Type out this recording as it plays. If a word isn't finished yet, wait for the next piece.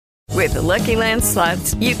With the Lucky Land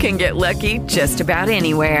Slots, you can get lucky just about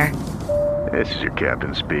anywhere. This is your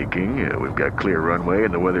captain speaking. We've got clear runway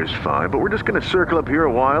and the weather's fine, but we're just going to circle up here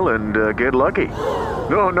a while and get lucky.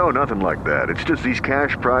 No, nothing like that. It's just these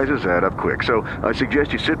cash prizes add up quick. So I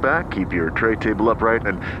suggest you sit back, keep your tray table upright,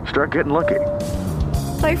 and start getting lucky.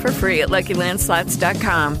 Play for free at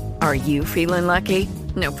LuckyLandSlots.com. Are you feeling lucky?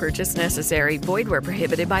 No purchase necessary. Void where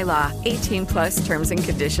prohibited by law. 18+ terms and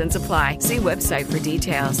conditions apply. See website for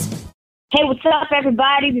details. Hey, what's up,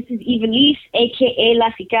 everybody? This is Evilise, a.k.a.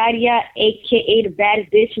 La Sicaria, a.k.a. the baddest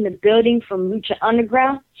bitch in the building from Lucha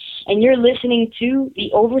Underground, and you're listening to the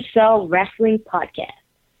Oversell Wrestling Podcast.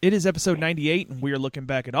 It is episode 98, and we are looking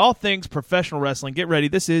back at all things professional wrestling. Get ready.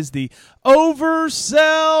 This is the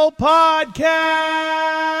Oversell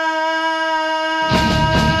Podcast!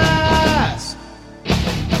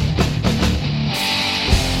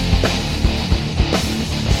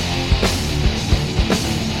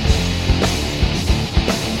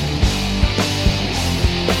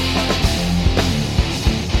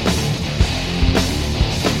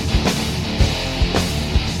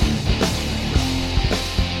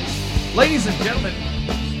 Ladies and gentlemen,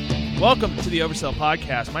 welcome to the Oversell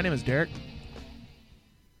Podcast. My name is Derek.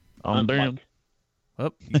 I'm Dan.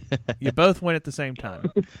 Oh, you both went at the same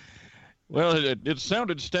time. Well, it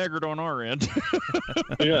sounded staggered on our end.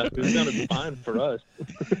 Yeah, it sounded fine for us.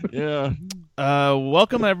 Yeah.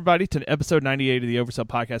 Welcome, everybody, to episode 98 of the Oversell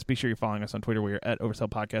Podcast. Be sure you're following us on Twitter. We are at Oversell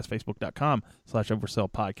Podcast,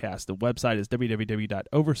 Facebook.com/Oversell Podcast. The website is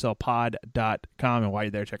www.oversellpod.com. And while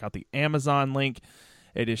you're there, check out the Amazon link.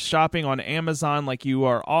 It is shopping on Amazon like you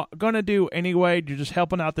are going to do anyway. You're just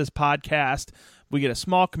helping out this podcast. We get a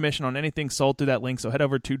small commission on anything sold through that link. So head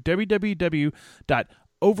over to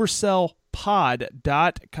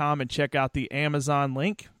www.oversellpod.com and check out the Amazon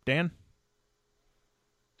link. Dan?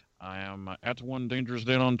 I am at One Dangerous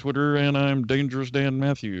Dan on Twitter, and I'm Dangerous Dan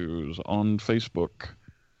Matthews on Facebook.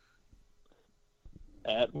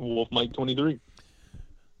 At WolfMike23.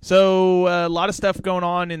 So a lot of stuff going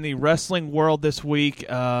on in the wrestling world this week. We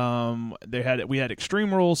had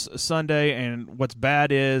Extreme Rules Sunday, and what's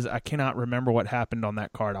bad is I cannot remember what happened on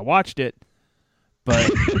that card. I watched it, but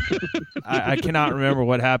I cannot remember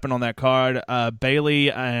what happened on that card.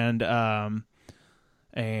 Bailey and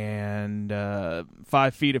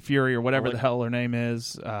 5 Feet of Fury or whatever the hell her name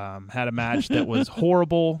is had a match that was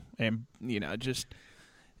horrible, and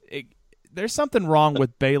there's something wrong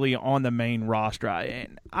with Bailey on the main roster.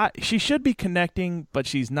 She should be connecting, but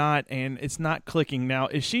she's not, and it's not clicking. Now,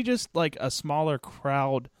 is she just like a smaller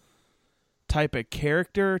crowd type of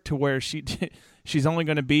character to where she's only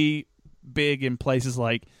going to be big in places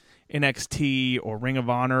like NXT or Ring of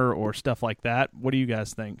Honor or stuff like that? What do you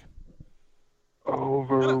guys think?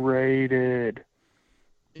 Overrated.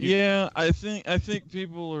 Yeah, I think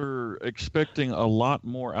people are expecting a lot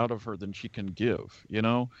more out of her than she can give, you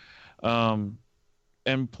know?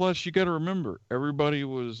 And plus, you got to remember, everybody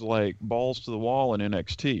was like balls to the wall in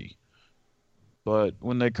NXT. But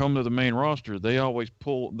when they come to the main roster, they always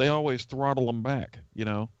throttle them back, you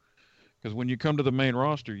know? Because when you come to the main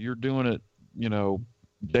roster, you're doing it,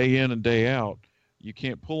 day in and day out. You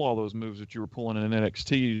can't pull all those moves that you were pulling in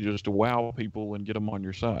NXT just to wow people and get them on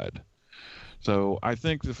your side. So I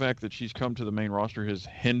think the fact that she's come to the main roster has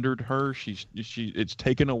hindered her. It's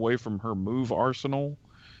taken away from her move arsenal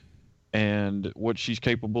and what she's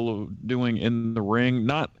capable of doing in the ring.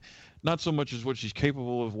 Not so much as what she's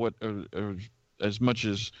capable of, as much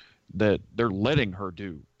as that they're letting her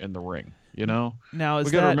do in the ring. You know, now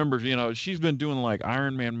we got to remember, she's been doing like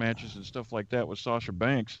Iron Man matches and stuff like that with Sasha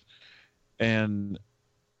Banks, and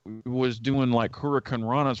was doing like Hurricane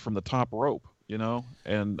Ranas from the top rope,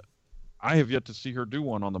 and I have yet to see her do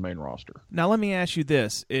one on the main roster. Now, let me ask you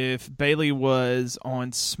this. If Bailey was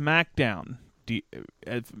on SmackDown,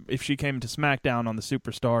 if she came to SmackDown on the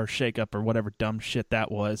Superstar Shakeup or whatever dumb shit that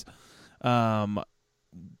was,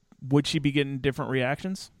 would she be getting different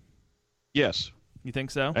reactions? Yes. You think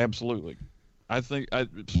so? Absolutely. I think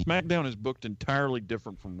SmackDown is booked entirely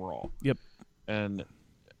different from Raw. Yep. And,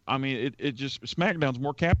 I mean, it just, SmackDown's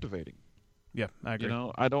more captivating. Yeah, I agree.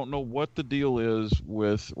 I don't know what the deal is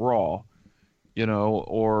with Raw,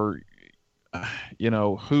 or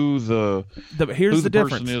who the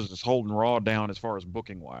difference person is that's holding Raw down as far as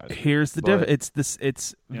booking wise. Here's the difference.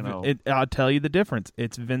 I'll tell you the difference.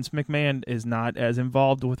 It's Vince McMahon is not as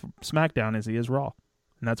involved with SmackDown as he is Raw,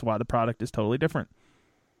 and that's why the product is totally different.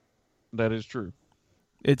 That is true.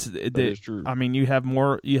 That is true. I mean, you have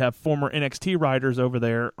former NXT writers over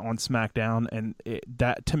there on SmackDown, and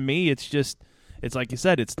that to me, it's like you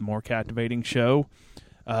said, it's the more captivating show.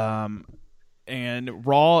 And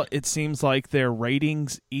Raw, it seems like their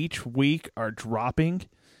ratings each week are dropping.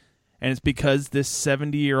 And it's because this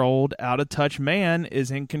 70-year-old out-of-touch man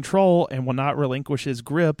is in control and will not relinquish his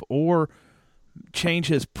grip or change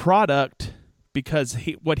his product because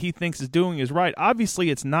what he thinks is doing is right. Obviously,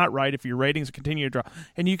 it's not right if your ratings continue to drop.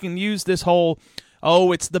 And you can use this whole,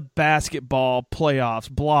 it's the basketball playoffs,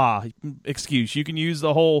 blah, excuse. You can use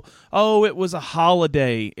the whole, it was a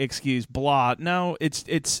holiday excuse, blah. No,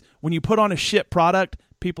 it's when you put on a shit product,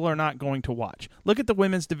 people are not going to watch. Look at the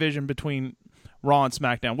women's division between Raw and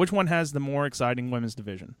SmackDown. Which one has the more exciting women's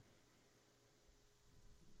division?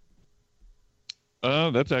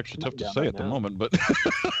 That's actually tough to say at the moment, but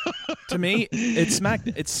to me, it's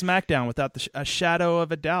SmackDown without a shadow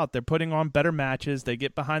of a doubt. They're putting on better matches. They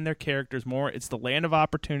get behind their characters more. It's the land of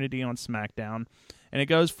opportunity on SmackDown, and it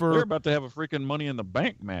goes for. They're about to have a freaking Money in the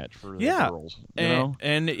Bank match for the girls. And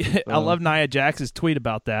I love Nia Jax's tweet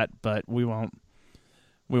about that, but we won't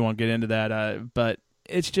get into that. But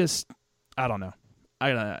it's just, I don't know.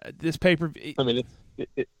 This pay-per-view. I mean,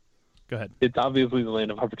 Go ahead. It's obviously the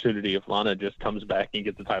land of opportunity if Lana just comes back and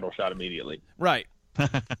gets a title shot immediately. Right.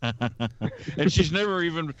 And she's never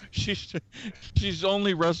even she's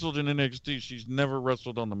only wrestled in NXT. She's never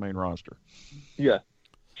wrestled on the main roster. Yeah.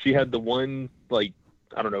 She had the one,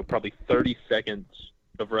 probably 30 seconds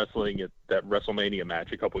of wrestling at that WrestleMania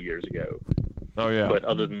match a couple years ago. Oh, yeah. But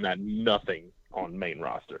other than that, nothing on main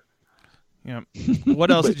roster. Yeah.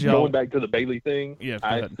 What else did y'all... Going back to the Bayley thing,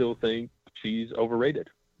 I still think she's overrated.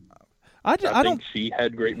 I think she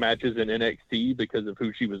had great matches in NXT because of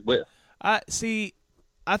who she was with. I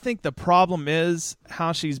think the problem is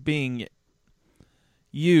how she's being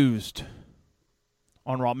used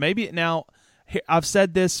on Raw. Maybe now, I've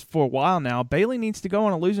said this for a while now, Bayley needs to go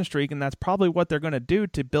on a losing streak, and that's probably what they're going to do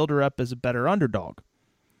to build her up as a better underdog.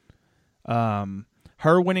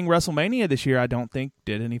 Her winning WrestleMania this year, I don't think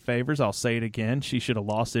did any favors. I'll say it again. She should have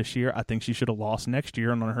lost this year. I think she should have lost next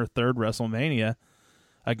year, and on her third WrestleMania,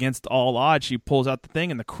 against all odds, she pulls out the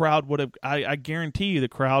thing, and the crowd would have, I guarantee you the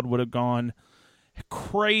crowd would have gone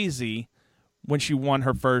crazy when she won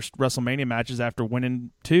her first WrestleMania matches after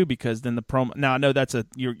winning two, because then the promo. Now, I know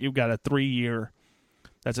you've got a 3-year,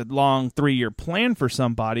 that's a long 3-year plan for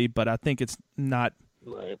somebody, but I think it's not,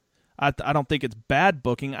 right. I don't think it's bad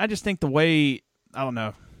booking. I just think the way, I don't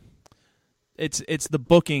know, it's the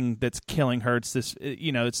booking that's killing her. It's this,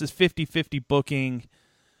 it's this 50-50 booking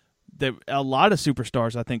that a lot of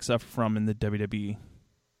superstars, I think, suffer from in the WWE.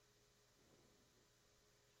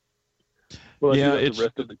 Well, it's the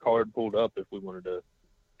rest of the card pulled up if we wanted to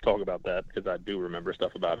talk about that, because I do remember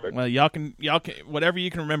stuff about it. Well, y'all can whatever you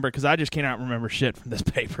can remember, because I just cannot remember shit from this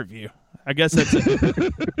pay-per-view. I guess that's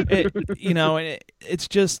it's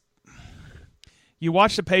just you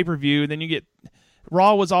watch the pay-per-view, then you get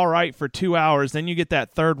Raw was all right for 2 hours, then you get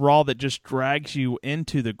that third Raw that just drags you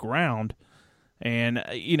into the ground. And,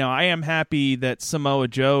 I am happy that Samoa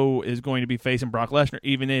Joe is going to be facing Brock Lesnar,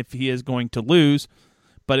 even if he is going to lose.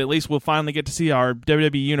 But at least we'll finally get to see our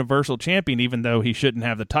WWE Universal Champion, even though he shouldn't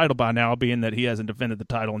have the title by now, being that he hasn't defended the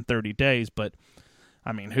title in 30 days. But,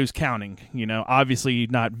 I mean, who's counting? Obviously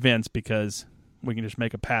not Vince, because we can just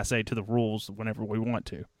make a passe to the rules whenever we want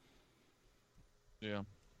to. Yeah.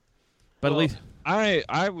 But at least...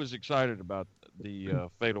 I was excited about the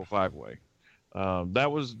Fatal 5-Way.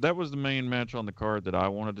 That was the main match on the card that I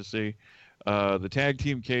wanted to see. The tag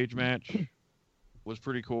team cage match was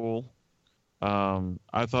pretty cool.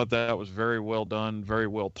 I thought that was very well done, very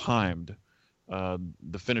well timed.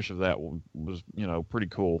 The finish of that was pretty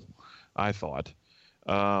cool, I thought.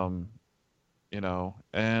 And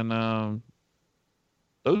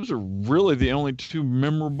those are really the only two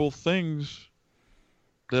memorable things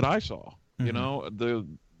that I saw.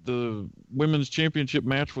 Mm-hmm. The women's championship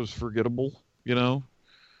match was forgettable. They've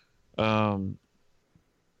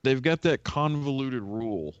got that convoluted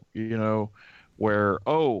rule, where,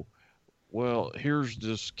 here's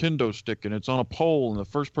this kendo stick and it's on a pole and the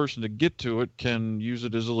first person to get to it can use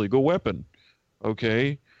it as a legal weapon.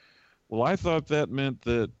 Okay. Well, I thought that meant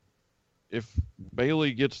that if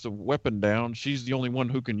Bayley gets the weapon down, she's the only one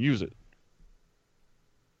who can use it.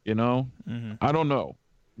 Mm-hmm. I don't know.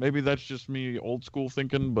 Maybe that's just me old school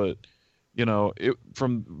thinking, but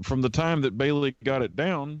from the time that Bayley got it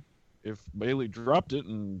down, if Bayley dropped it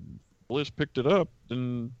and Bliss picked it up,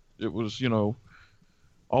 then it was, all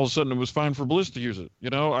of a sudden it was fine for Bliss to use it.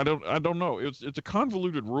 I don't know. It's a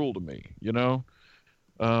convoluted rule to me.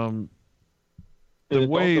 The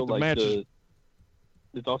way the match.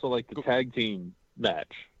 It's also like the tag team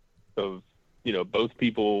match of both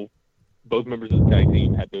members of the tag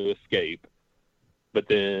team had to escape, but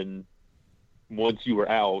then once you were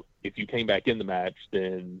out, if you came back in the match,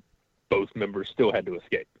 then both members still had to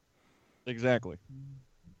escape. Exactly.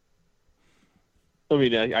 I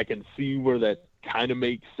mean, I can see where that kind of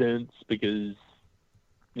makes sense because,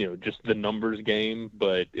 just the numbers game,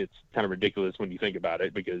 but it's kind of ridiculous when you think about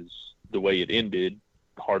it because the way it ended,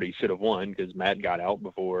 Hardy should have won because Matt got out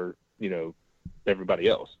before, everybody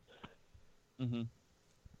else. Mm-hmm.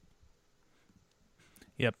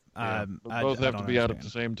 Yep. Both have to be out at the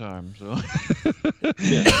same time. So,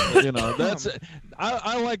 that's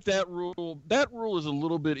I like that rule. That rule is a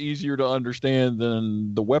little bit easier to understand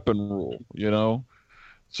than the weapon rule,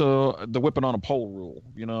 So the whipping on a pole rule,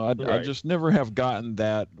 I just never have gotten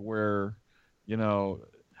that where,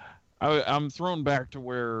 I'm thrown back to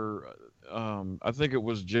where I think it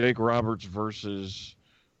was Jake Roberts versus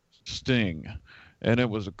Sting, and it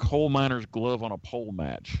was a coal miner's glove on a pole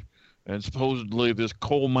match. And supposedly this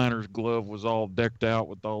coal miner's glove was all decked out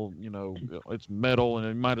with all, it's metal, and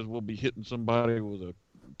it might as well be hitting somebody with a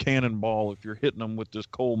cannonball if you're hitting them with this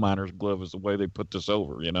coal miner's glove is the way they put this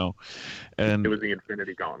over, And it was the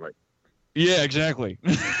Infinity Gauntlet. Yeah, exactly.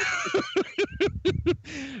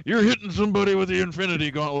 You're hitting somebody with the Infinity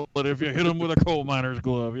Gauntlet if you hit them with a coal miner's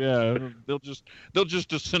glove. Yeah, they'll just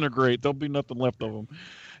disintegrate. There'll be nothing left of them,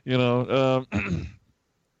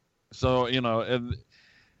 So, and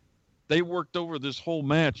they worked over this whole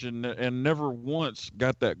match and never once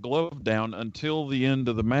got that glove down until the end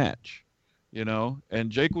of the match, and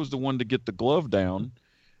Jake was the one to get the glove down,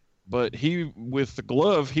 but with the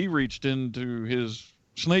glove, he reached into his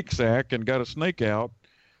snake sack and got a snake out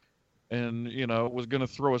and, was going to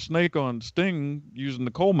throw a snake on Sting using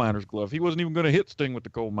the coal miner's glove. He wasn't even going to hit Sting with the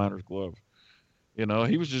coal miner's glove.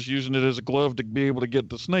 He was just using it as a glove to be able to get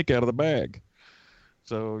the snake out of the bag.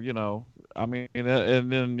 So, I mean,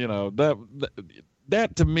 and then,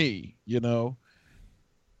 that to me,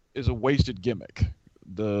 is a wasted gimmick.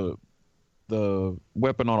 The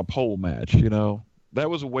weapon on a pole match, that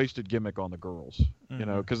was a wasted gimmick on the girls,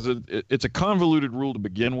 because it's a convoluted rule to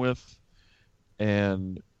begin with.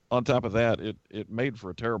 And on top of that, it made for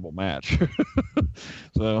a terrible match.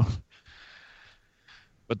 So,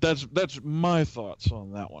 but that's my thoughts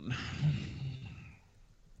on that one.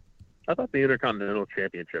 I thought the Intercontinental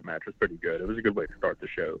Championship match was pretty good. It was a good way to start the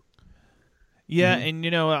show. Yeah, and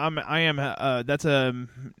that's a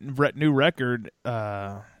new record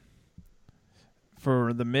for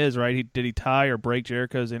The Miz, right? Did he tie or break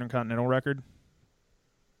Jericho's Intercontinental record?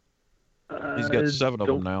 He's got 7 of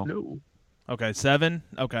them now. No. Okay, 7?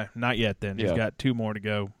 Okay, not yet then. Yeah. He's got 2 more to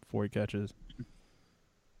go before he catches.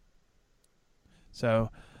 So,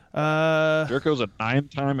 Jericho's a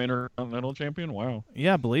 9-time Intercontinental Champion? Wow.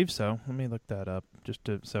 Yeah, I believe so. Let me look that up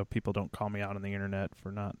so people don't call me out on the internet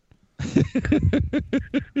for not.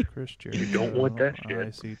 Chris Jericho. You don't want that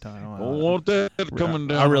shit. IC title. Don't want that coming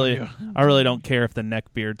down. I really don't care if the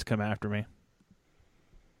neckbeards come after me.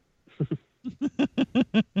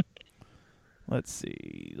 Let's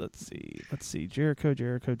see. Jericho. Let's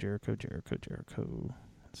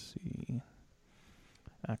see.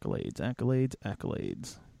 Accolades.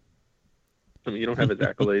 I mean, you don't have his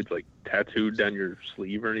accolades tattooed down your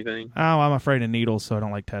sleeve or anything? Oh, I'm afraid of needles, so I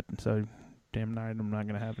don't like tattoo. So, damn night, I'm not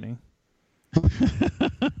going to have any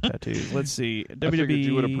tattoos. Let's see. I figured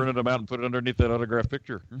you would have printed them out and put it underneath that autographed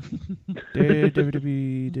picture.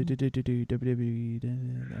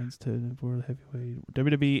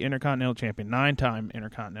 WWE Intercontinental Champion, 9-time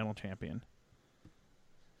Intercontinental Champion.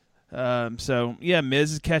 So, yeah,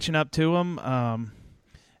 Miz is catching up to him.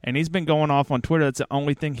 And he's been going off on Twitter. That's the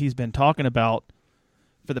only thing he's been talking about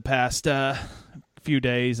for the past few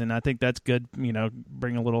days, and I think that's good.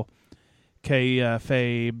 Bring a little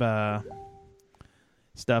kayfabe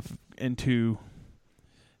stuff into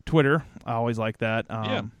Twitter. I always like that.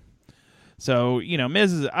 Yeah. So The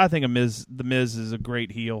Miz is a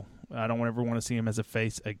great heel. I don't ever want to see him as a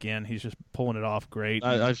face again. He's just pulling it off great.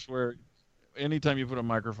 I swear, anytime you put a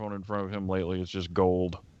microphone in front of him lately, it's just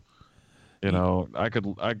gold. I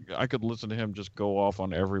could listen to him just go off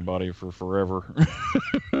on everybody for forever.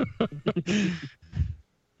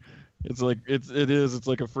 It's like it's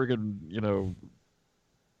like a friggin'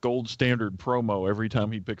 gold standard promo every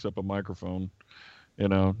time he picks up a microphone.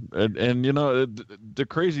 And the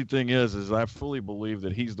crazy thing is I fully believe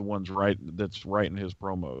that he's the one that's writing his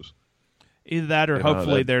promos. Either that or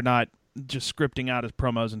hopefully they're not just scripting out his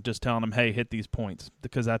promos and just telling him, hey, hit these points,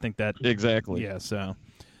 because I think that exactly. Yeah. So.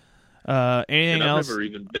 Anything else? I've never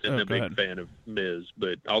even been a big fan of Miz,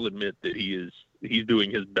 but I'll admit that he's doing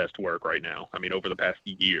his best work right now. I mean, over the past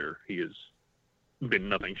year, he has been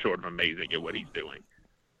nothing short of amazing at what he's doing.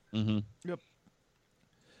 Mm-hmm. Yep.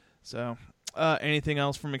 So, Anything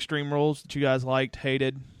else from Extreme Rules that you guys liked,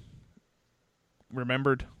 hated,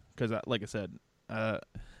 remembered? Because, like I said, I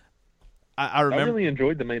remember. I really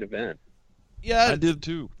enjoyed the main event. Yeah, I did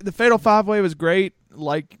too. The Fatal 5-Way was great.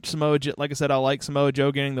 Like I said, I like Samoa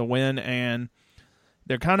Joe getting the win, and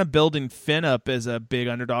they're kind of building Finn up as a big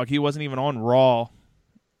underdog. He wasn't even on Raw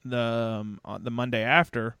the Monday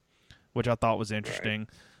after, which I thought was interesting. Right.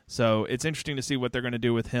 So it's interesting to see what they're going to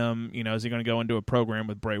do with him. You know, is he going to go into a program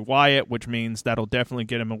with Bray Wyatt, which means that'll definitely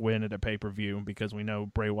get him a win at a pay-per-view because we know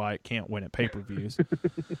Bray Wyatt can't win at pay-per-views.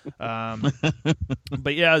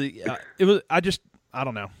 But yeah, it was. I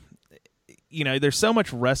don't know. You know, there's so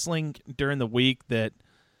much wrestling during the week that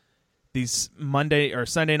these Monday or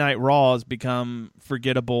Sunday night Raws become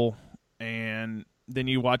forgettable, and then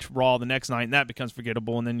you watch Raw the next night and that becomes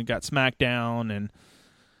forgettable, and then you got SmackDown, and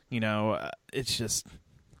you know, it's just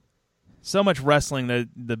so much wrestling that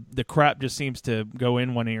the crap just seems to go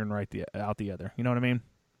in one ear and out the other. You know what I mean?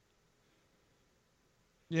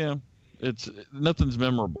 Yeah, it's nothing's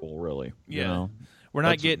memorable really. Yeah. You know? We're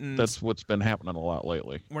not getting... That's what's been happening a lot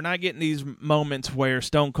lately. We're not getting these moments where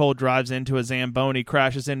Stone Cold drives into a Zamboni,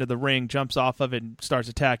 crashes into the ring, jumps off of it, and starts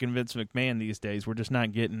attacking Vince McMahon these days. We're just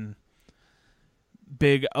not getting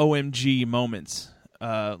big OMG moments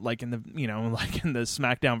like in the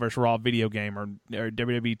SmackDown vs. Raw video game or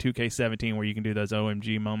WWE 2K17 where you can do those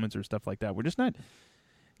OMG moments or stuff like that. We're just not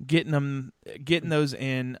getting those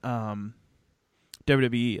in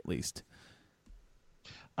WWE at least.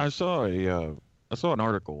 I saw an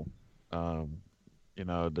article,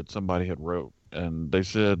 that somebody had wrote, and they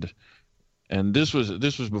said, and this was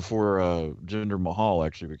before Jinder Mahal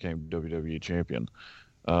actually became WWE champion.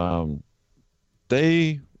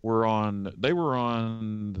 They were on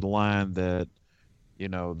the line that,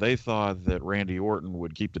 they thought that Randy Orton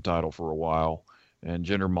would keep the title for a while, and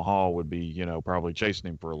Jinder Mahal would be, probably chasing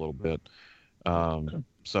him for a little bit.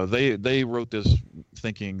 So they wrote this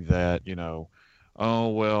thinking that, oh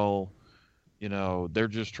well. They're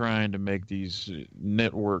just trying to make these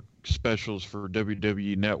network specials for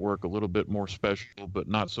WWE Network a little bit more special, but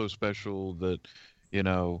not so special that,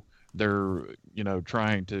 they're,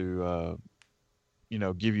 trying to,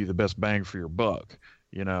 give you the best bang for your buck.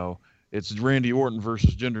 It's Randy Orton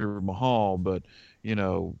versus Jinder Mahal, but,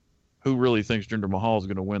 who really thinks Jinder Mahal is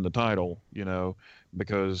going to win the title,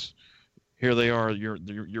 because here they are,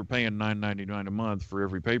 you're paying $9.99 a month for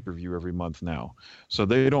every pay-per-view every month now. So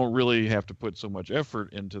they don't really have to put so much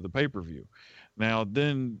effort into the pay-per-view. Now,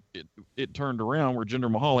 then it turned around where Jinder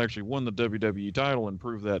Mahal actually won the WWE title and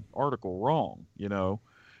proved that article wrong,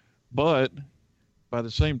 But by the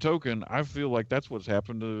same token, I feel like that's what's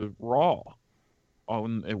happened to Raw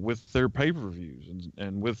with their pay-per-views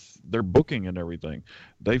and with their booking and everything.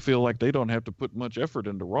 They feel like they don't have to put much effort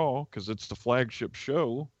into Raw because it's the flagship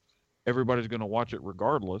show. Everybody's going to watch it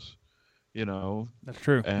regardless, That's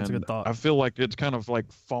true. And that's a good thought. I feel like it's kind of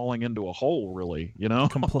like falling into a hole, really,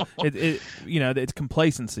 It's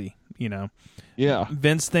complacency, Yeah.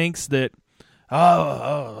 Vince thinks that,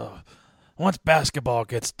 once basketball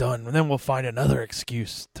gets done, then we'll find another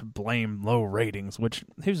excuse to blame low ratings, which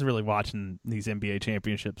who's really watching these NBA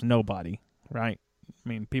championships? Nobody, right? I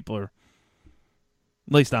mean, people are,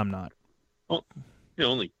 at least I'm not. Well,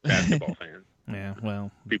 only basketball fans. Yeah,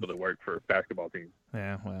 well, people that work for basketball teams.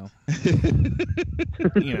 Yeah, well,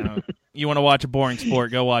 you want to watch a boring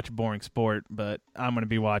sport, go watch a boring sport. But I'm going to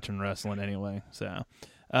be watching wrestling anyway. So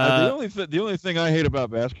the only thing I hate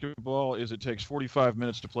about basketball is it takes 45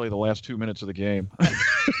 minutes to play the last 2 minutes of the game.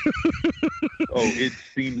 Oh, it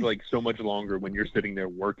seems like so much longer when you're sitting there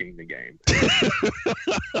working the game.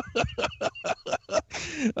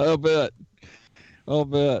 I'll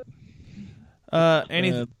bet.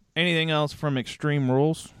 Anything else from Extreme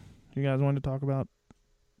Rules you guys wanted to talk about?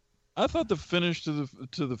 I thought the finish to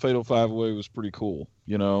the Fatal 5-Way was pretty cool.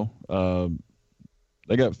 They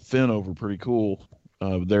got Finn over pretty cool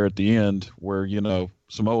there at the end, where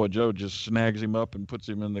Samoa Joe just snags him up and puts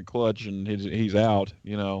him in the clutch, and he's out.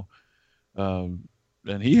 And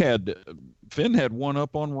Finn had one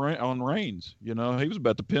up on Reigns. He was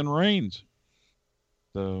about to pin Reigns.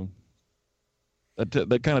 So.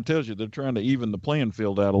 That kind of tells you they're trying to even the playing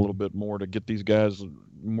field out a little bit more to get these guys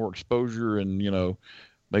more exposure and,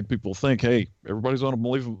 make people think, hey, everybody's on a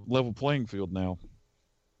level playing field now.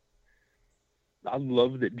 I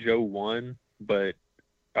love that Joe won, but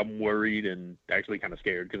I'm worried and actually kind of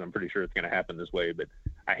scared because I'm pretty sure it's going to happen this way. But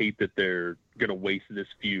I hate that they're going to waste this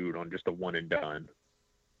feud on just a one and done.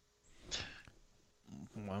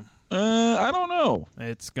 Well, I don't know.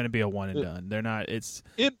 It's going to be a one and done. They're not.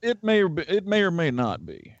 It may or may not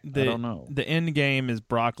be. I don't know. The end game is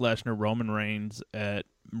Brock Lesnar, Roman Reigns at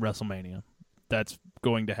WrestleMania. that's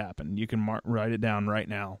going to happen. You can write it down right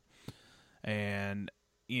now. And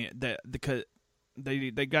because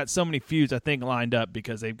they got so many feuds, I think, lined up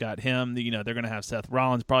because they've got him. They're going to have Seth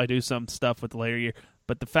Rollins probably do some stuff with the later year.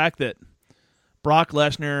 But the fact that Brock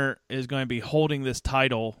Lesnar is going to be holding this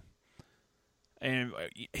title, and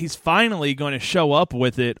he's finally going to show up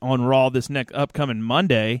with it on Raw this next upcoming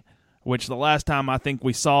Monday, which the last time I think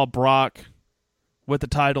we saw Brock with the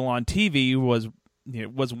title on TV was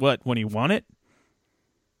what, when he won it?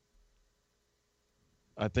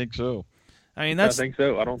 I think so. I think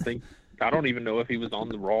so. I don't even know if he was on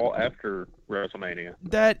the Raw after WrestleMania.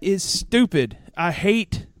 That is stupid. I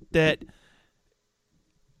hate that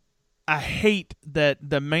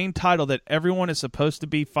the main title that everyone is supposed to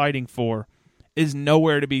be fighting for is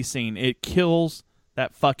nowhere to be seen. It kills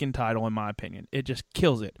that fucking title, in my opinion. It just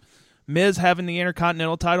kills it. Miz having the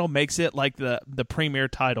Intercontinental title makes it like the premier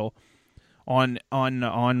title on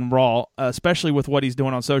Raw, especially with what he's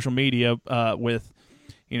doing on social media with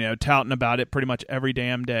touting about it pretty much every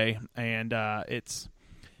damn day, and it's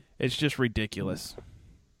just ridiculous.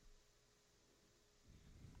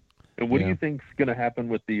 And what do you think's going to happen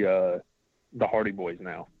with the Hardy Boys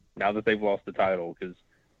now that they've lost the title? Because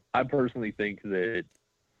I personally think that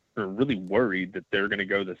they're really worried that they're going to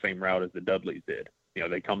go the same route as the Dudleys did.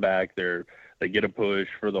 They come back, they get a push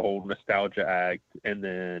for the whole nostalgia act, and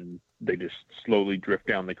then they just slowly drift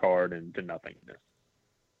down the card into nothingness.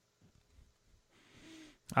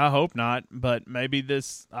 I hope not, but maybe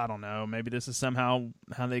this, I don't know, maybe this is somehow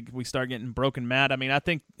how we start getting broken mad. I mean, I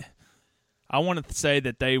want to say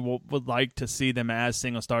that they would like to see them as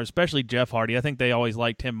single stars, especially Jeff Hardy. I think they always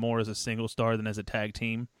liked him more as a single star than as a tag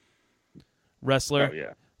team wrestler. Oh,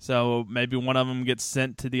 yeah. So maybe one of them gets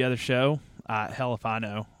sent to the other show. Hell if I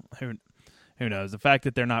know. Who knows? The fact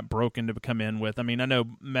that they're not broken to come in with. I mean, I know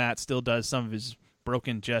Matt still does some of his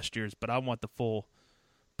broken gestures, but I want the full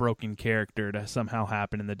broken character to somehow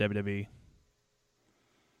happen in the WWE.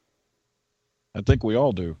 I think we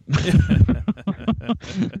all do.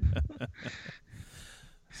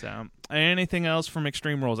 So, anything else from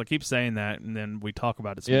Extreme Rules? I keep saying that, and then we talk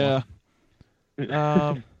about it some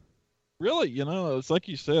more. Really, it's like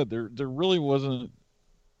you said, there really wasn't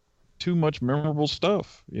too much memorable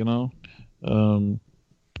stuff, It kind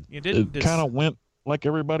of went like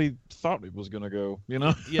everybody thought it was going to go,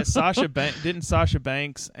 Yeah, didn't Sasha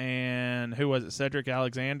Banks and who was it, Cedric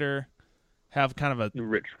Alexander, have kind of a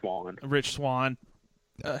Rich Swann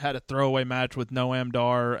had a throwaway match with Noam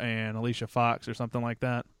Dar and Alicia Fox or something like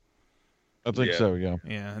that. I think so, yeah.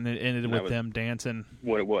 Yeah, and it ended with them dancing.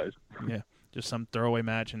 What it was. Yeah, just some throwaway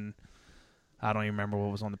match, and I don't even remember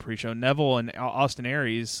what was on the pre-show. Neville and Austin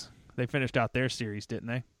Aries, they finished out their series, didn't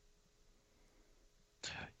they?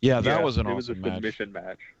 Yeah, that was an awesome match. It was a submission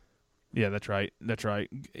match. Yeah, that's right.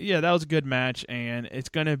 Yeah, that was a good match, and it's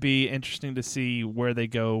going to be interesting to see where they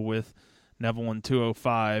go with Neville and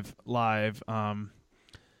 205 Live,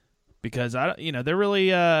 because they're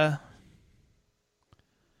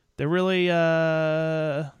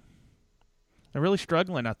really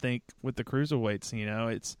struggling, I think, with the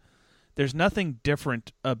cruiserweights. There's nothing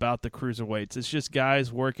different about the cruiserweights. It's just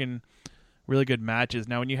guys working really good matches.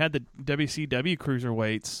 Now, when you had the WCW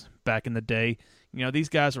cruiserweights back in the day, these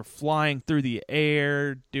guys were flying through the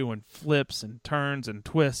air, doing flips and turns and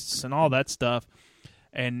twists and all that stuff.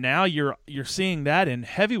 And now you're seeing that in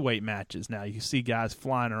heavyweight matches. Now you see guys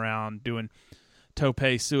flying around doing tope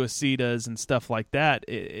suicidas and stuff like that.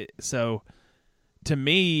 So to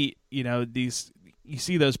me, you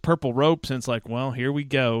see those purple ropes, and it's like, well, here we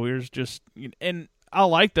go. Here's just, and I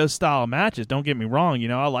like those style of matches. Don't get me wrong.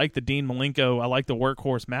 I like the Dean Malenko, I like the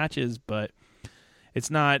workhorse matches, but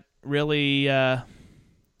it's not really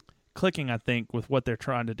clicking, I think, with what they're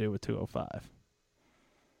trying to do with 205.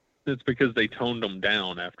 It's because they toned them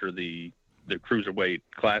down after the Cruiserweight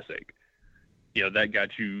Classic. That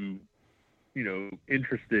got you,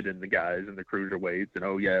 interested in the guys in the Cruiserweights, and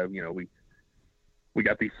we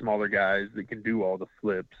got these smaller guys that can do all the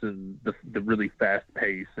flips and the really fast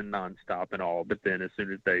pace and nonstop and all. But then as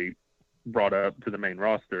soon as they brought up to the main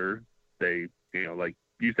roster, they, like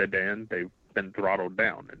you said, Dan, they've been throttled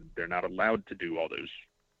down, and they're not allowed to do all those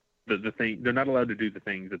the thing. They're not allowed to do the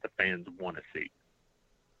things that the fans want to see.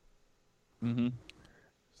 Mm-hmm.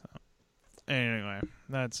 So, anyway,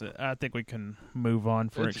 that's it. I think we can move on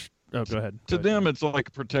go ahead. To them, it's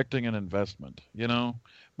like protecting an investment,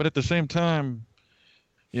 But at the same time,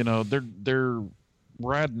 they're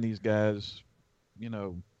riding these guys,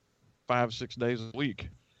 5-6 days a week,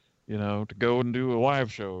 to go and do a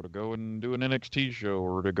live show, to go and do an NXT show,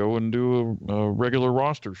 or to go and do a regular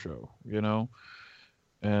roster show,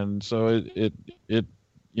 And so it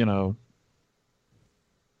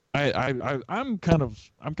I'm kind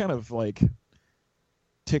of like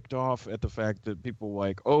ticked off at the fact that people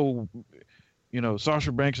like, oh,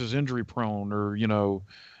 Sasha Banks is injury prone, or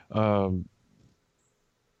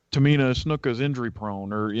Tamina Snuka's injury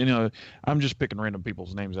prone, or I'm just picking random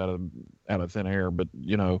people's names out of thin air, but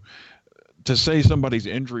to say somebody's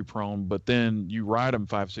injury prone, but then you ride them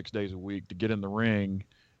 5-6 days a week to get in the ring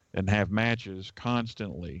and have matches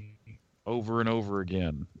constantly over and over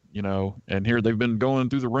again, and here they've been going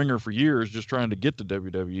through the ringer for years just trying to get to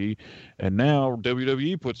WWE, and now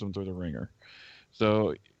WWE puts them through the ringer.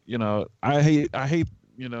 So, I hate,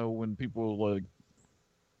 when people like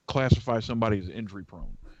classify somebody as injury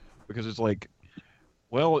prone, because it's like,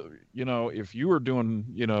 well, if you were doing,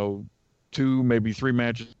 2, maybe 3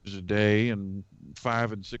 matches a day and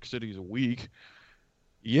 5 and 6 cities a week,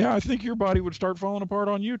 yeah, I think your body would start falling apart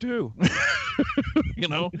on you too.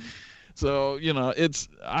 So, it's,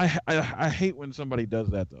 I hate when somebody does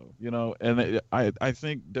that though, and I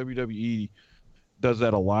think WWE does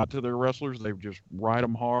that a lot to their wrestlers. They just ride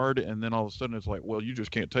them hard, and then all of a sudden it's like, well, you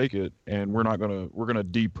just can't take it, and we're going to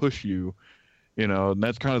de-push you, and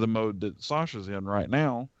that's kind of the mode that Sasha's in right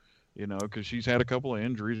now, because she's had a couple of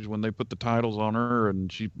injuries when they put the titles on her,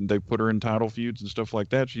 and they put her in title feuds and stuff like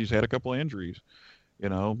that. She's had a couple of injuries,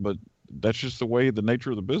 but that's just the way the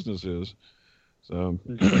nature of the business is. So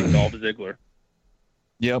just like Dolph Ziggler.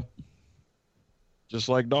 Yep. Just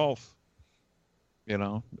like Dolph.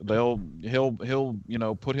 He'll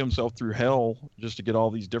put himself through hell just to get all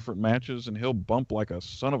these different matches, and he'll bump like a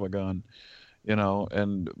son of a gun,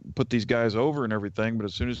 and put these guys over and everything. But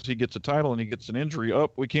as soon as he gets a title and he gets an injury,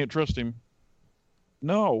 we can't trust him.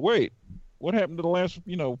 No, wait, what happened to the last,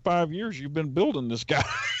 5 years you've been building this guy?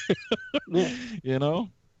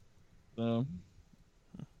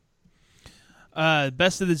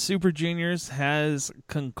 Best of the Super Juniors has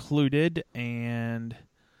concluded, and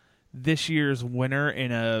this year's winner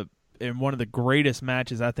in one of the greatest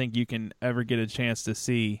matches I think you can ever get a chance to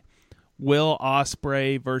see, Will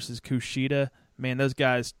Ospreay versus Kushida. Man, those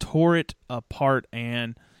guys tore it apart,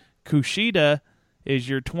 and Kushida is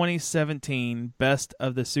your 2017 Best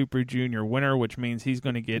of the Super Junior winner, which means he's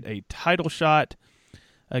going to get a title shot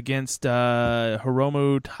against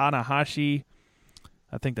Hiromu Tanahashi.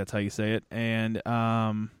 I think that's how you say it. And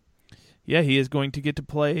he is going to get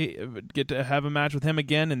to have a match with him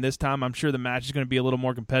again, and this time I'm sure the match is going to be a little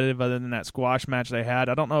more competitive other than that squash match they had.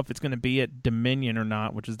 I don't know if it's going to be at Dominion or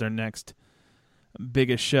not, which is their next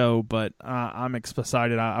biggest show, but I'm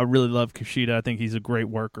excited. I really love Kushida. I think he's a great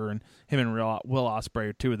worker, and him and Will Ospreay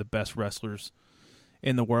are two of the best wrestlers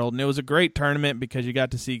in the world. And it was a great tournament because you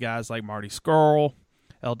got to see guys like Marty Scurll,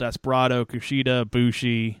 El Desperado, Kushida,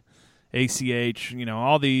 Bushi, ACH,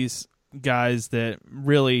 all these guys that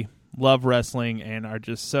really love wrestling and are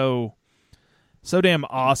just so damn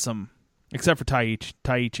awesome, except for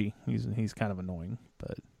Taichi. He's kind of annoying,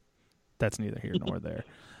 but that's neither here nor there.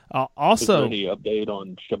 Also, is there any update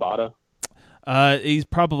on Shibata? He's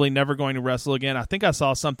probably never going to wrestle again. I think I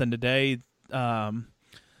saw something today.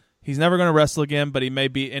 He's never going to wrestle again, but he may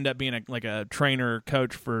end up being a trainer or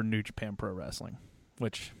coach for New Japan Pro Wrestling,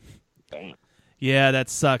 which... Damn. Yeah, that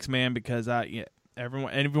sucks, man, because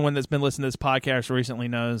everyone that's been listening to this podcast recently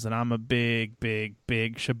knows that I'm a big, big,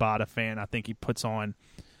 big Shibata fan. I think he puts on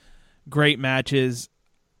great matches,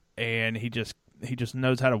 and he just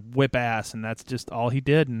knows how to whip ass, and that's just all he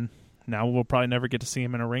did, and now we'll probably never get to see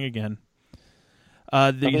him in a ring again.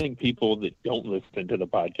 I think people that don't listen to the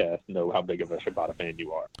podcast know how big of a Shibata fan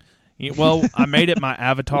you are. Well, I made it my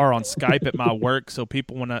avatar on Skype at my work, so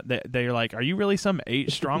people they're like, "Are you really some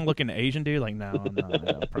strong-looking Asian dude?" Like, no,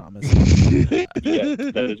 I promise. Yeah,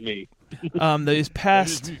 that is me.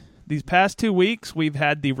 These past 2 weeks, we've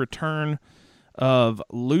had the return of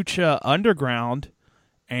Lucha Underground,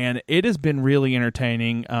 and it has been really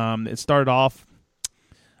entertaining. It started off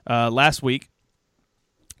last week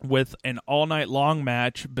with an all-night-long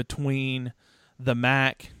match between the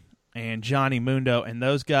Mac and Johnny Mundo, and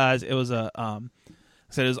those guys. It was it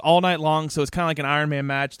was all night long, so it's kind of like an Iron Man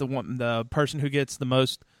match. The person who gets the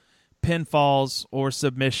most pinfalls or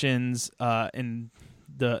submissions, and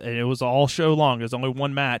it was all show long. There's only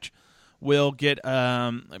one match. Will get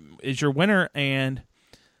is your winner, and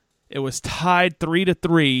it was tied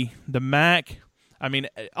 3-3. The Mac,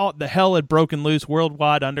 the hell had broken loose.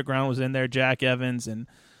 Worldwide Underground was in there. Jack Evans and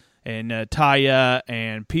Taya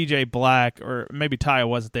and PJ Black, or maybe Taya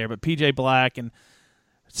wasn't there, but PJ Black and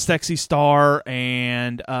Sexy Star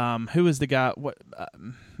and who is the guy?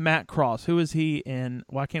 Matt Cross. Who is he in?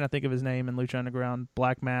 Why can't I think of his name in Lucha Underground?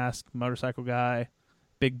 Black mask, motorcycle guy,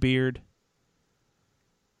 big beard.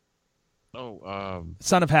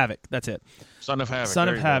 Son of Havoc. That's it. Son of Havoc. Son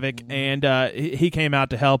of Havoc, and he came out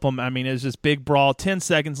to help him. I mean, it was this big brawl. 10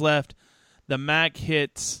 seconds left. The Mac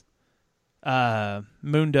hits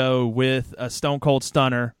Mundo with a Stone Cold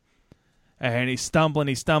Stunner, and he's stumbling.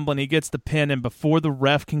 He gets the pin, and before the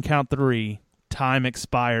ref can count 3, time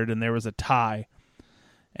expired, and there was a tie.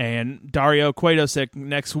 And Dario Cueto said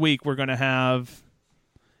next week we're going to have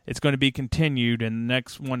it's going to be continued, and the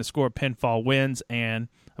next one to score a pinfall wins. And,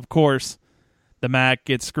 of course, the Mac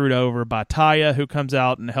gets screwed over by Taya, who comes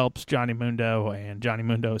out and helps Johnny Mundo, and Johnny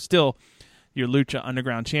Mundo is still your Lucha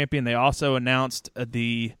Underground champion. They also announced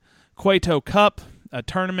the Cueto Cup, a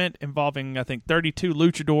tournament involving, I think, 32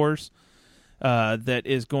 luchadors that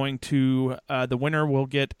is going to the winner will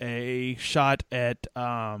get a shot at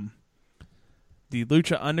the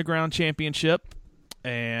Lucha Underground Championship,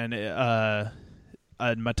 and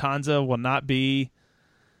Matanza will not be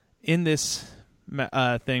in this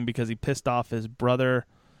thing because he pissed off his brother.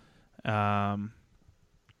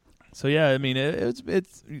 So yeah, I mean it's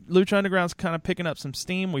Lucha Underground's kind of picking up some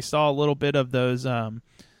steam. We saw a little bit of those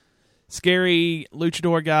scary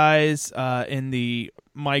luchador guys in the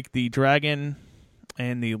Mike the Dragon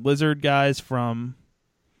and the Lizard guys from,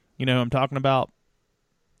 you know who I'm talking about.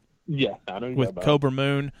 Yeah, I know with Cobra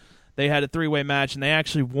Moon. They had a 3-way match, and they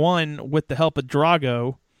actually won with the help of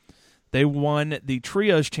Drago. They won the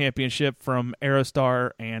Trios Championship from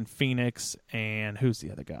Aerostar and Phoenix, and who's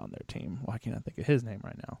the other guy on their team? Why can't I think of his name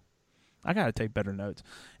right now? I got to take better notes.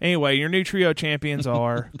 Anyway, your new trio champions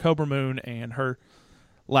are Cobra Moon and her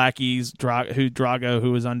lackeys, Drago,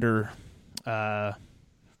 who is under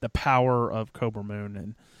the power of Cobra Moon.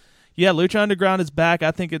 And yeah, Lucha Underground is back.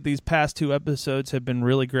 I think that these past 2 episodes have been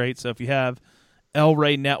really great. So if you have El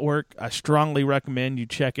Rey Network, I strongly recommend you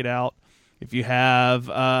check it out. If you have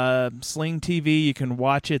Sling TV, you can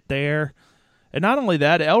watch it there. And not only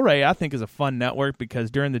that, El Rey I think is a fun network because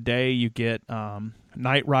during the day you get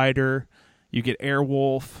Knight Rider, you get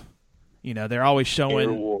Airwolf. You know, they're always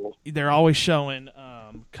showing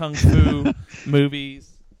kung fu movies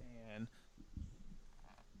and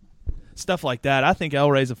stuff like that. I think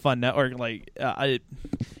El Rey's a fun network. Like,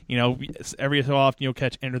 every so often you'll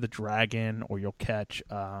catch Enter the Dragon or you'll catch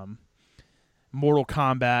Mortal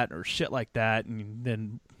Kombat or shit like that, and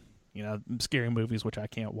then scary movies which I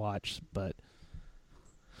can't watch. But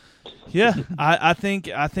yeah, I think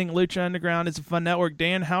Lucha Underground is a fun network.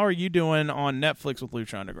 Dan, how are you doing on Netflix with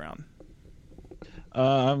Lucha Underground?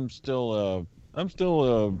 I'm still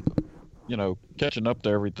catching up to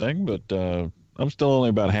everything, but I'm still only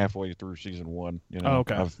about halfway through season 1.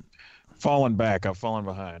 Okay. I've fallen back. I've fallen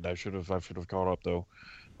behind. I should have caught up though.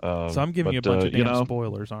 So I'm giving you a bunch of damn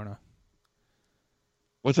spoilers, aren't I?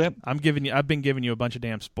 What's that? I've been giving you a bunch of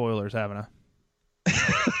damn spoilers, haven't I?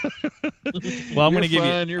 Well, I'm going to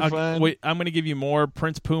give you. Wait, I'm going to give you more.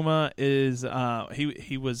 Prince Puma is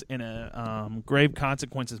he was in a Grave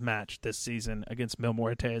Consequences match this season against Mil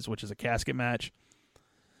Muertes, which is a casket match,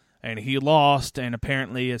 and he lost. And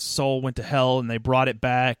apparently his soul went to hell, and they brought it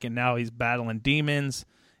back, and now he's battling demons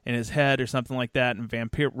in his head or something like that. And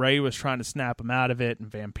Ray was trying to snap him out of it,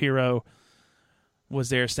 and Vampiro was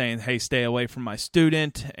there saying, hey, stay away from my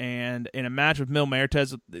student. And in a match with Mil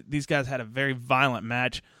Muertes, these guys had a very violent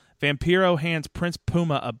match. Vampiro hands Prince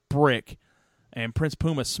Puma a brick, and Prince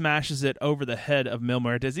Puma smashes it over the head of Mil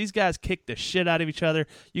Muertes. These guys kicked the shit out of each other.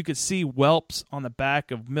 You could see whelps on the back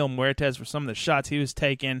of Mil Muertes for some of the shots he was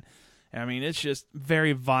taking. I mean, it's just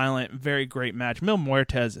very violent, very great match. Mil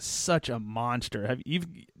Muertes is such a monster. Have you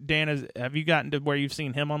gotten to where you've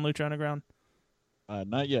seen him on Lucha Underground?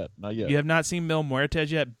 Not yet. You have not seen Mil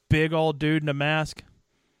Muertes yet? Big old dude in a mask.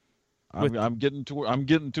 I'm getting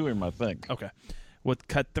to him, I think. Okay, with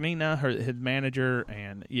Katrina, his manager,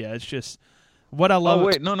 and yeah, it's just what I love. Oh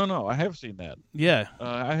wait, no, I have seen that. Yeah,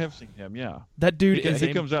 I have seen him. Yeah, that dude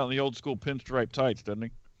he comes out in the old school pinstripe tights, doesn't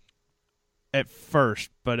he? At first,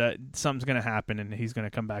 but something's going to happen, and he's going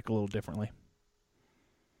to come back a little differently.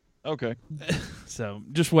 Okay. So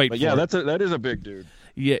just wait. But for yeah, it. that is a big dude.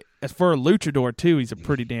 Yeah, as for a luchador too, he's a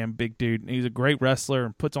pretty damn big dude. He's a great wrestler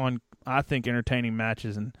and puts on, I think, entertaining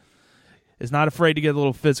matches, and is not afraid to get a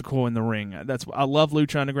little physical in the ring. I love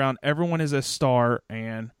Lucha Underground. Everyone is a star,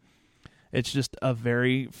 and it's just a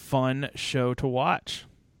very fun show to watch.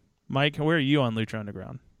 Mike, where are you on Lucha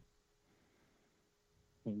Underground?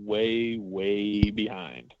 Way, way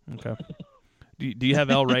behind. Okay. Do you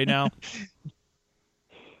have El Rey now?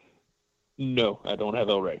 No, I don't have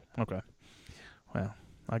El Rey. Okay. Well,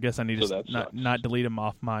 I guess I need to not delete him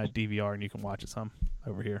off my DVR, and you can watch it some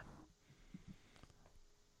over here.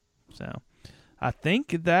 So, I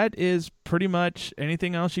think that is pretty much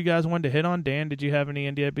anything else you guys wanted to hit on. Dan, did you have any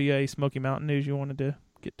NWA Smoky Mountain news you wanted to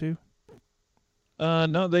get to?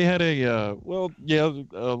 No, they had a little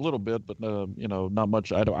bit, but not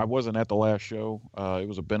much. I wasn't at the last show. It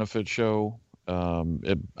was a benefit show.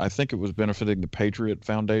 I think it was benefiting the Patriot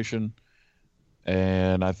Foundation,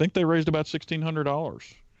 and I think they raised about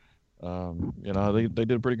 $1,600. They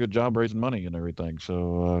did a pretty good job raising money and everything.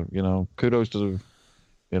 So kudos to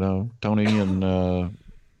Tony and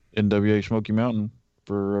NWA Smoky Mountain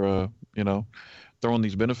for throwing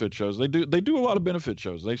these benefit shows. They do a lot of benefit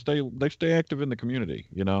shows. They stay active in the community,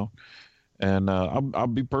 And I'll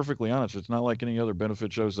be perfectly honest. It's not like any other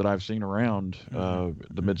benefit shows that I've seen around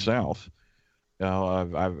the Mid-South.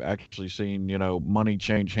 I've actually seen money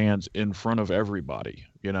change hands in front of everybody.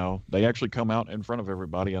 They actually come out in front of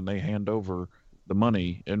everybody and they hand over the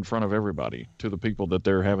money in front of everybody to the people that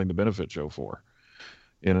they're having the benefit show for.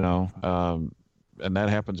 And that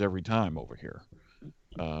happens every time over here.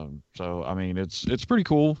 So I mean, it's pretty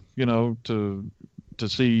cool, to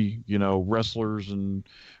see, wrestlers and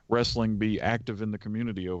wrestling be active in the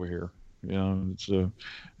community over here. It's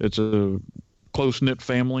a close-knit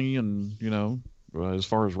family, and as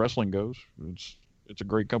far as wrestling goes, it's a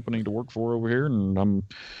great company to work for over here, and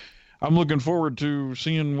I'm looking forward to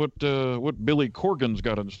seeing what Billy Corgan's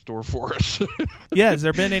got in store for us. Yeah, has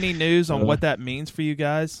there been any news on what that means for you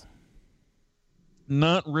guys?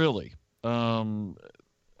 Not really.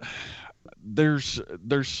 There's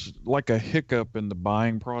like a hiccup in the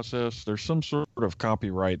buying process. There's some sort of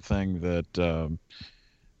copyright thing that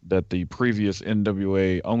the previous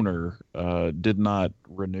NWA owner did not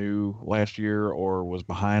renew last year or was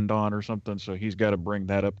behind on or something. So he's got to bring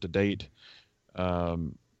that up to date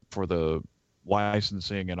for the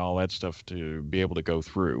licensing and all that stuff to be able to go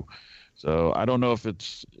through. So I don't know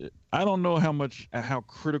how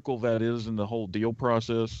critical that is in the whole deal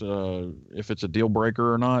process, if it's a deal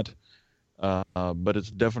breaker or not. But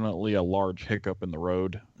it's definitely a large hiccup in the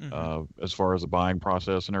road, as far as the buying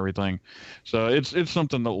process and everything. So it's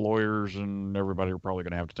something that lawyers and everybody are probably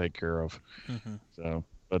going to have to take care of. So,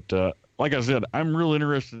 but like I said, I'm real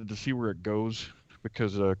interested to see where it goes,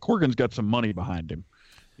 because Corgan's got some money behind him.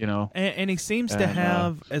 And he seems to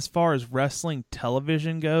have, as far as wrestling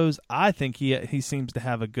television goes, I think he seems to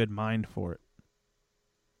have a good mind for it.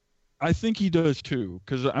 I think he does too,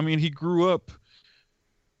 because I mean, he grew up.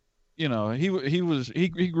 He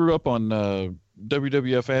grew up on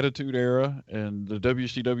WWF Attitude Era and the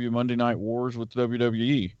WCW Monday Night Wars with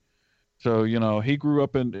WWE. So he grew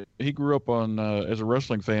up on as a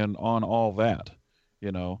wrestling fan on all that.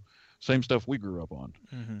 Same stuff we grew up on.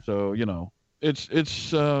 So it's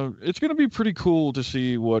going to be pretty cool to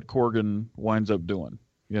see what Corgan winds up doing.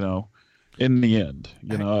 In the end,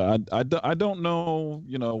 I don't know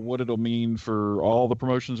what it'll mean for all the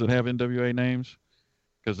promotions that have NWA names,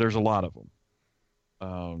 because there's a lot of them.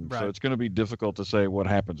 Right. So it's going to be difficult to say what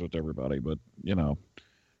happens with everybody, but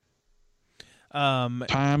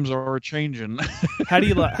times are changing. How do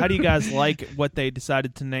you guys like what they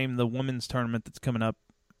decided to name the women's tournament that's coming up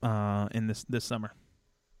in this summer?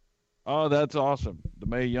 Oh, that's awesome. The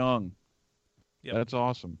Mae Young. Yep. That's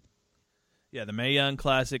awesome. Yeah, the Mae Young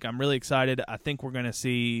Classic. I'm really excited. I think we're going to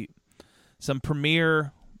see some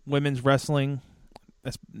premier women's wrestling.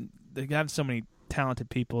 They have so many talented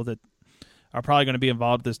people that are probably going to be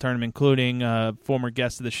involved in this tournament, including former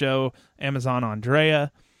guest of the show, Amazon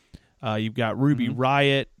Andrea. You've got Ruby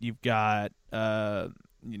Riott. You've got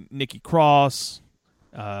Nikki Cross.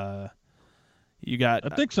 You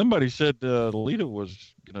got. I think somebody said Lita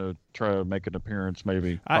was going to try to make an appearance,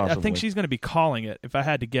 maybe. I think she's going to be calling it. If I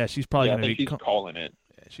had to guess, she's probably going to be calling it.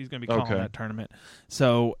 She's going to be calling that tournament.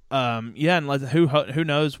 So, and who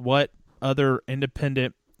knows what other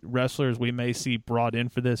independent wrestlers we may see brought in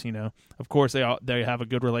for this. Of course they have a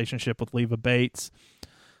good relationship with Leva Bates,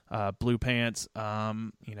 Blue Pants.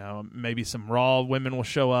 Maybe some Raw women will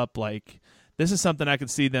show up. Like, this is something I could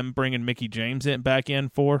see them bringing Mickie James back in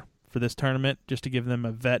for this tournament, just to give them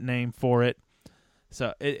a vet name for it.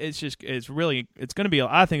 So I think it's going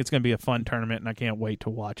to be a fun tournament, and I can't wait to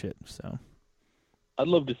watch it. So I'd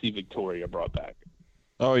love to see Victoria brought back.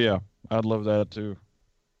 Oh yeah, I'd love that too.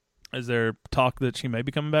 Is there talk that she may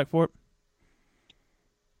be coming back for it?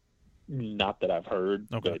 Not that I've heard,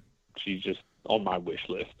 but she's just on my wish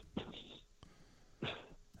list.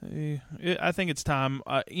 I think it's time.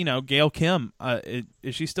 Gail Kim,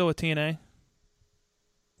 is she still with TNA?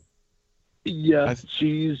 Yeah,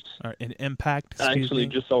 she's in Impact. I actually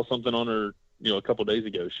just saw something on her, a couple days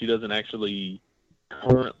ago. She doesn't actually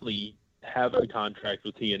currently have a contract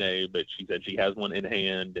with TNA, but she said she has one in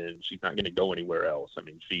hand and she's not going to go anywhere else. I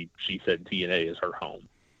mean, she said TNA is her home.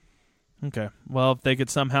 Okay. Well, if they could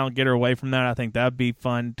somehow get her away from that, I think that'd be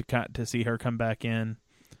fun to see her come back in.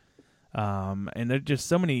 And there's just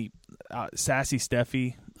so many Sassy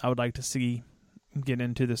Steffi I would like to see get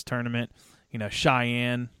into this tournament.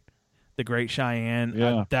 Cheyenne, the great Cheyenne.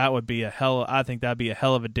 Yeah. That would be I think that'd be a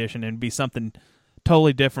hell of an addition and be something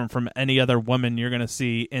totally different from any other woman you're going to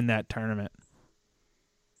see in that tournament.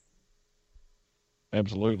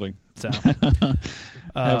 Absolutely. So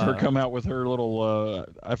have her come out with her little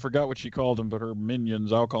I forgot what she called them, but her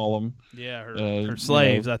minions, I'll call them. Yeah, her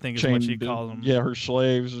slaves, I think is what she calls them. Yeah, her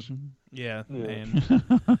slaves. Yeah. And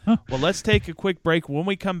well, let's take a quick break. When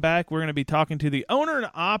we come back, we're going to be talking to the owner and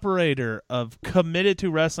operator of Committed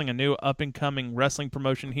to Wrestling, a new up-and-coming wrestling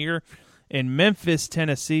promotion here in Memphis,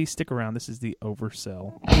 Tennessee. Stick around. This is the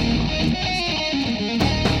Oversell.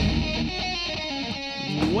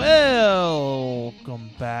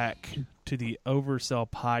 Welcome back to the Oversell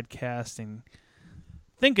podcast, and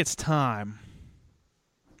I think it's time.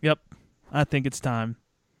 Yep, I think it's time.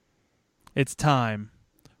 It's time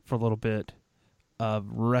for a little bit of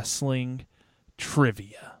wrestling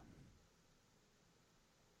trivia.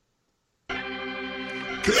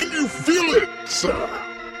 Can you feel it, sir?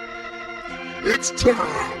 It's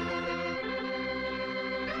time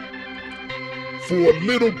for a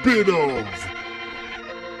little bit of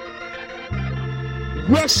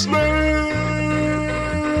wrestling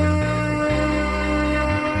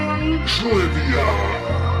trivia.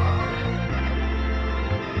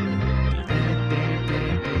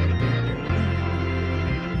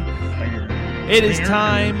 It is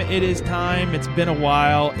time. It is time. It's been a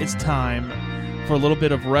while. It's time for a little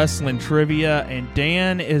bit of wrestling trivia, and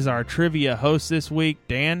Dan is our trivia host this week.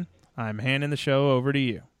 Dan, I'm handing the show over to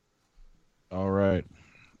you. All right.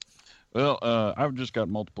 Well, I've just got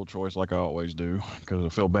multiple choice like I always do because I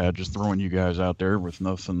feel bad just throwing you guys out there with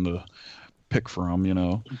nothing to pick from,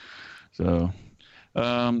 So,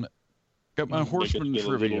 got my horseman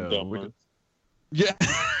trivia. Yeah.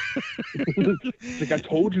 Like I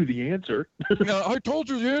told you the answer. I told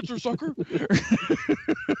you the answer, sucker.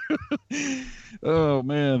 Oh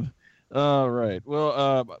man. All right.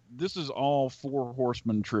 Well, this is all Four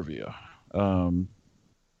Horsemen trivia. From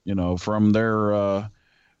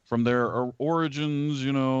their origins,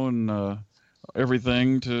 and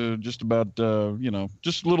everything to just about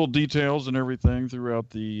just little details and everything throughout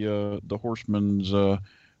the Horsemen's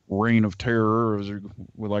reign of terror, as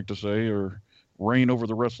we like to say, or reign over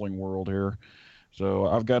the wrestling world here. So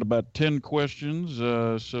I've got about 10 questions.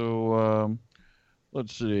 Let's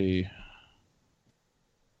see.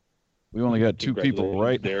 We only got two people,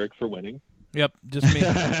 right? Derek for winning. Yep, just me.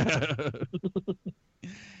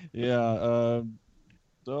 Yeah.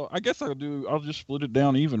 So I guess I'll just split it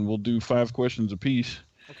down even. We'll do 5 questions apiece.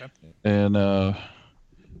 Okay. And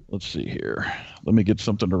let's see here. Let me get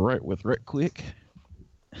something to write with right quick.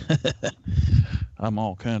 I'm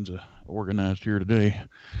all kinds of organized here today.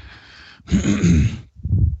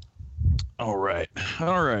 All right.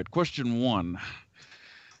 Question 1.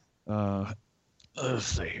 Let's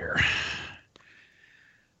see here.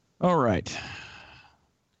 All right.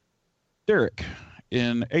 Derek,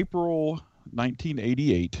 in April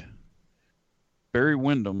 1988, Barry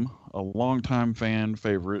Windham, a longtime fan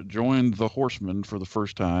favorite, joined the Horsemen for the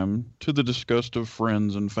first time, to the disgust of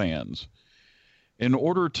friends and fans. In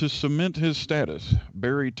order to cement his status,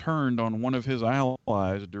 Barry turned on one of his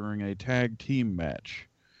allies during a tag team match.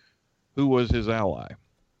 Who was his ally?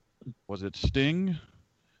 Was it Sting?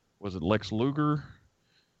 Was it Lex Luger?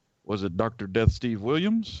 Was it Dr. Death Steve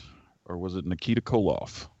Williams? Or was it Nikita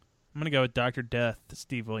Koloff? I'm going to go with Dr. Death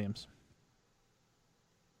Steve Williams.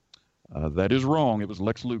 That is wrong. It was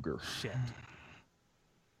Lex Luger. Shit.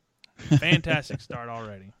 Fantastic start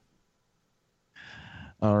already.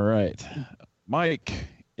 All right. Mike,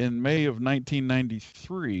 in May of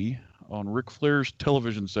 1993, on Ric Flair's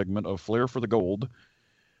television segment of Flair for the Gold,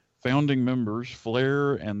 founding members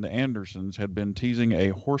Flair and the Andersons had been teasing a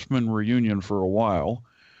Horseman reunion for a while.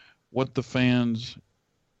 What the fans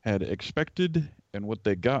had expected and what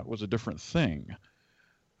they got was a different thing.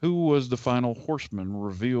 Who was the final Horseman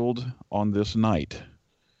revealed on this night?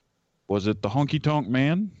 Was it the Honky Tonk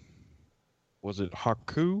Man? Was it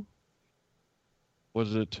Haku?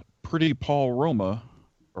 Was it Pretty Paul Roma?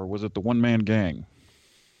 Or was it the One Man Gang?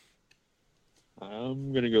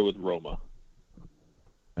 I'm going to go with Roma.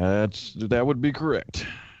 That would be correct.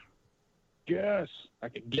 Guess. I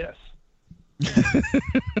can guess.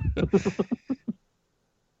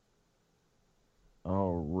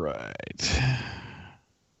 All right.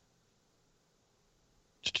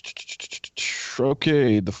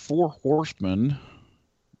 Okay, the Four Horsemen,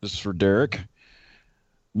 this is for Derek,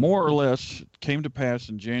 more or less came to pass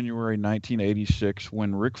in January 1986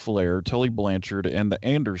 when Ric Flair, Tully Blanchard, and the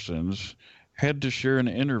Andersons had to share an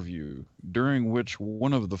interview during which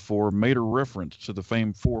one of the four made a reference to the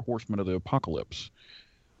famed Four Horsemen of the Apocalypse.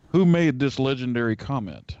 Who made this legendary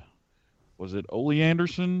comment? Was it Ole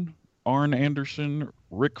Anderson, Arn Anderson,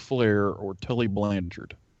 Ric Flair, or Tully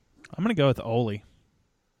Blanchard? I'm going to go with Ole.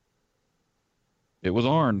 It was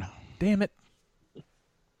Arn. Damn it.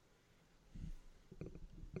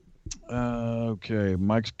 Okay,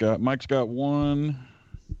 Mike's got one.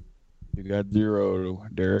 You got 0,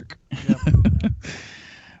 Derek. Yep.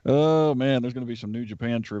 Oh man, there's going to be some New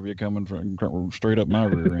Japan trivia coming from straight up my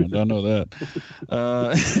rear end. I know that.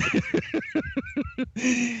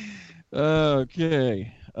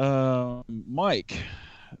 Okay, Mike.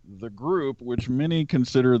 The group, which many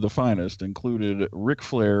consider the finest, included Ric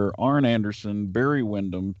Flair, Arn Anderson, Barry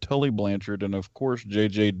Windham, Tully Blanchard, and of course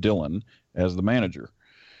J.J. Dillon as the manager.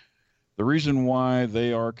 The reason why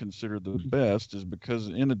they are considered the best is because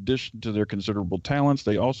in addition to their considerable talents,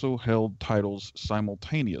 they also held titles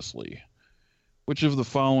simultaneously. Which of the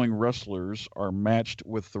following wrestlers are matched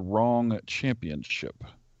with the wrong championship?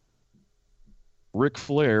 Ric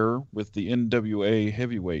Flair with the NWA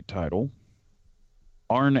heavyweight title,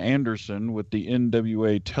 Arn Anderson with the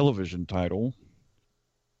NWA television title,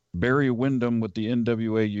 Barry Windham with the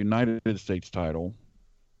NWA United States title,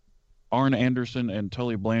 Arn Anderson and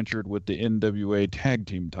Tully Blanchard with the NWA tag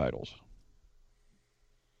team titles.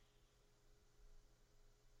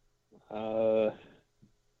 I'm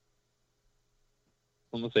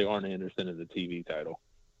going to say Arn Anderson is the TV title.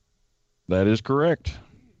 That is correct.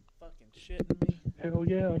 Fucking shitting me. Hell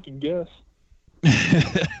yeah, I can guess.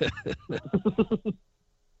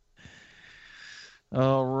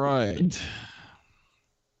 All right.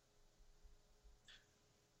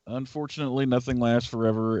 Unfortunately, nothing lasts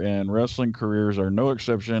forever, and wrestling careers are no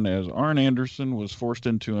exception, as Arn Anderson was forced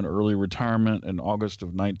into an early retirement in August of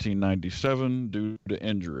 1997 due to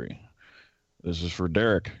injury. This is for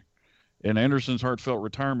Derek. In Anderson's heartfelt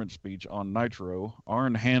retirement speech on Nitro,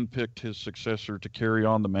 Arn handpicked his successor to carry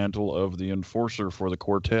on the mantle of the enforcer for the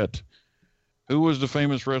quartet. Who was the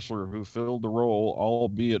famous wrestler who filled the role,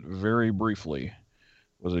 albeit very briefly?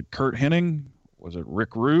 Was it Curt Hennig? Was it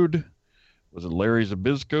Rick Rude? Was it Larry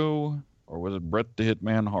Zbyszko? Or was it Bret the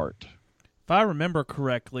Hitman Hart? If I remember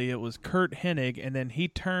correctly, it was Curt Hennig, and then he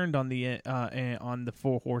turned on the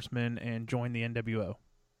Four Horsemen and joined the NWO.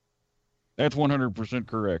 That's 100%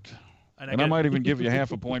 correct. And I might even give you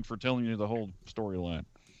half a point for telling you the whole storyline.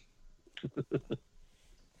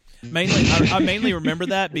 I mainly remember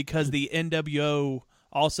that because the NWO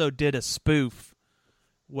also did a spoof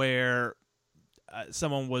where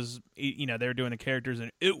someone was, they were doing the characters,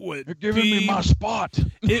 and it would You're giving me my spot.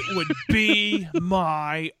 It would be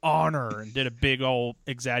my honor, and did a big old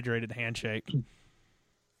exaggerated handshake.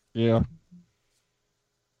 Yeah.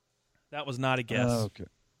 That was not a guess. Okay.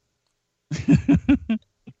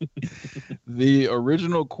 The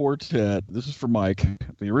original quartet, this is for Mike,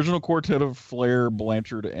 the original quartet of Flair,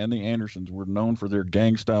 Blanchard, and the Andersons were known for their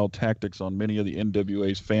gang-style tactics on many of the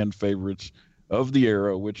NWA's fan favorites of the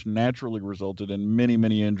era, which naturally resulted in many,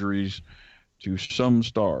 many injuries to some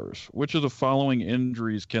stars. Which of the following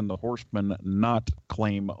injuries can the Horsemen not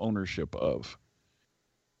claim ownership of?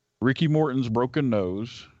 Ricky Morton's broken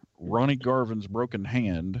nose, Ronnie Garvin's broken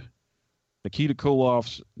hand, Nikita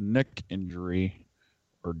Koloff's neck injury,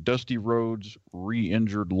 or Dusty Rhodes'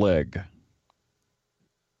 re-injured leg?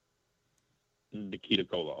 Nikita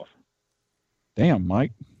Koloff. Damn,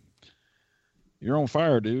 Mike. You're on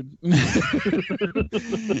fire, dude. Let's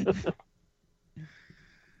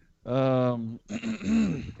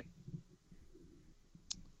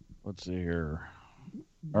see here.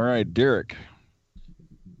 All right, Derek.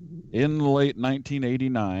 In the late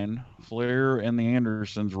 1989, Flair and the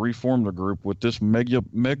Andersons reformed the group with this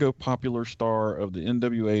mega popular star of the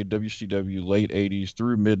NWA, WCW late 80s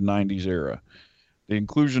through mid-90s era. The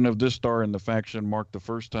inclusion of this star in the faction marked the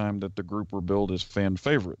first time that the group were billed as fan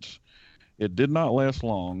favorites. It did not last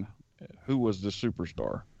long. Who was this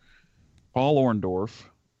superstar? Paul Orndorff,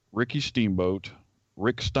 Ricky Steamboat,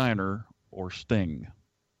 Rick Steiner, or Sting?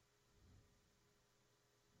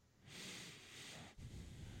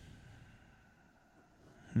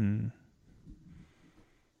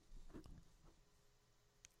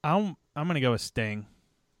 I'm going to go with Sting.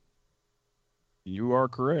 You are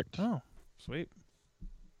correct. Oh, sweet.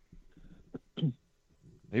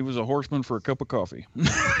 He was a horseman for a cup of coffee.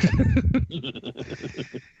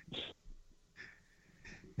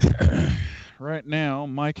 Right now,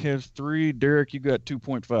 Mike has 3. Derek, you got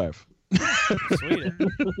 2.5. Sweden.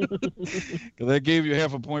 Because that gave you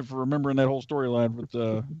half a point for remembering that whole storyline with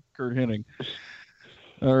Kurt Hennig.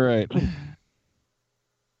 All right.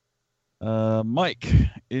 Mike,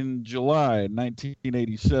 in July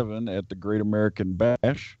 1987 at the Great American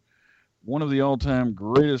Bash, one of the all-time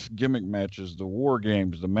greatest gimmick matches, the War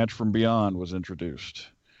Games, the Match from Beyond, was introduced.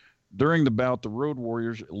 During the bout, the Road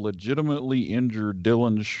Warriors legitimately injured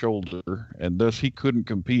Dylan's shoulder, and thus he couldn't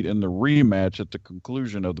compete in the rematch at the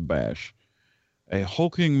conclusion of the Bash. A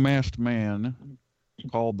hulking masked man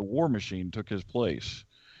called the War Machine took his place.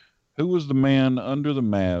 Who was the man under the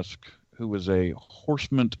mask who was a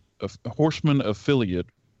Horseman affiliate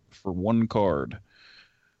for one card?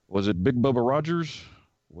 Was it Big Bubba Rogers?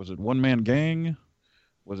 Was it One Man Gang?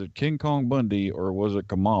 Was it King Kong Bundy? Or was it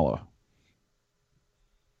Kamala?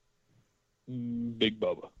 Big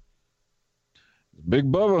Bubba. Big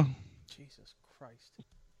Bubba. Jesus Christ.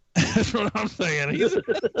 That's what I'm saying.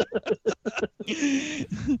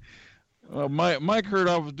 Well, Mike heard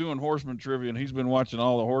I was doing Horseman trivia, and he's been watching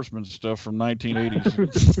all the Horseman stuff from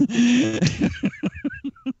 1980s.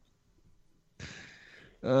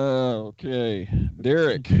 Okay.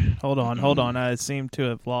 Derek. Hold on. I seem to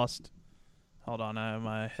have lost. Hold on.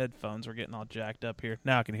 My headphones were getting all jacked up here.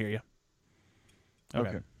 Now I can hear you.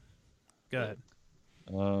 Okay. Go ahead.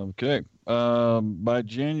 Okay. By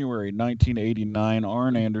January 1989,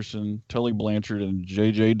 Arn Anderson, Tully Blanchard, and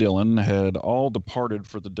J.J. Dillon had all departed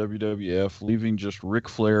for the WWF, leaving just Ric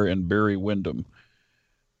Flair and Barry Windham.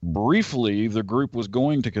 Briefly, the group was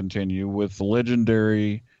going to continue with the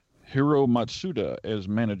legendary Hiro Matsuda as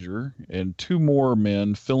manager and two more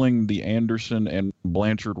men filling the Anderson and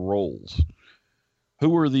Blanchard roles. Who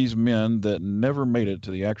were these men that never made it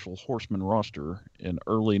to the actual Horseman roster in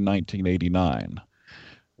early 1989?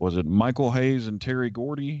 Was it Michael Hayes and Terry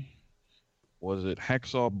Gordy? Was it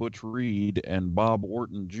Hacksaw Butch Reed and Bob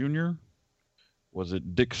Orton Jr.? Was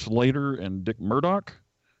it Dick Slater and Dick Murdoch?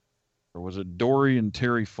 Or was it Dory and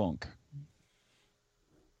Terry Funk?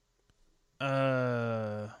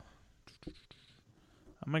 I'm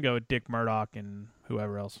going to go with Dick Murdoch and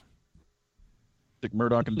whoever else. Dick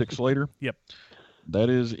Murdoch and Dick Slater? Yep.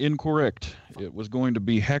 That is incorrect. It was going to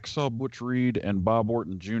be Hacksaw Butch Reed and Bob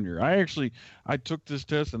Orton Jr. I took this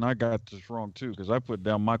test and I got this wrong too because I put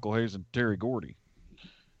down Michael Hayes and Terry Gordy.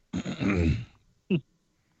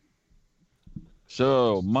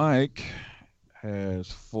 So Mike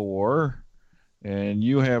has 4 and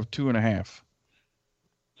you have 2.5.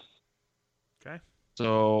 Okay.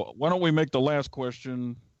 So why don't we make the last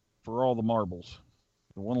question for all the marbles?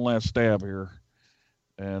 One last stab here.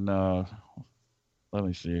 And let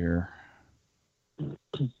me see here.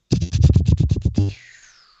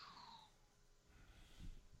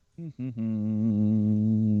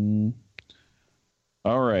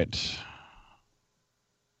 All right.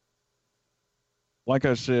 Like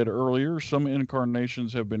I said earlier, some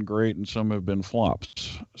incarnations have been great and some have been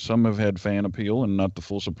flops. Some have had fan appeal and not the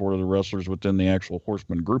full support of the wrestlers within the actual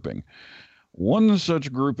Horseman grouping. One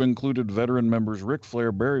such group included veteran members Ric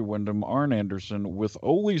Flair, Barry Windham, Arn Anderson, with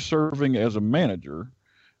Ole serving as a manager.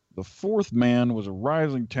 The fourth man was a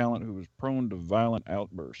rising talent who was prone to violent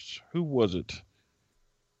outbursts. Who was it?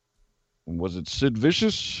 Was it Sid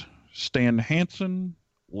Vicious, Stan Hansen,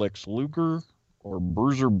 Lex Luger, or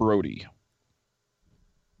Bruiser Brody?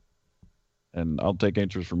 And I'll take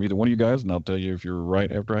answers from either one of you guys, and I'll tell you if you're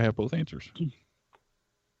right after I have both answers.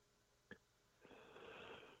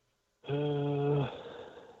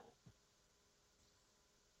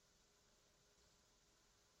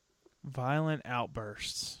 Violent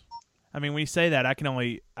outbursts. I mean, when you say that, I can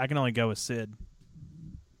only go with Sid.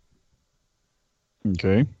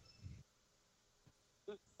 Okay.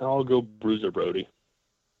 I'll go Bruiser Brody.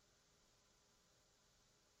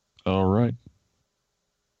 All right.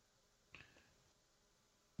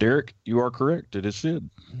 Derek, you are correct. It is Sid.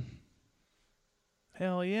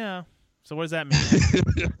 Hell yeah. So what does that mean?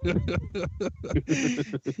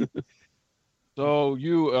 So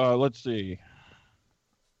you, let's see.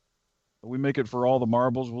 We make it for all the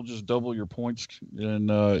marbles. We'll just double your points, and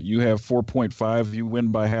you have 4.5. You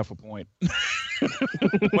win by half a point.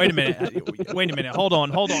 Wait a minute. Hold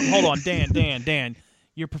on. Dan.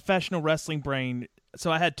 Your professional wrestling brain.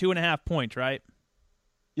 So I had 2.5 points, right?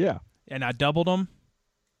 Yeah. And I doubled them?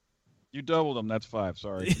 You doubled them. That's 5.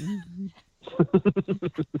 Sorry.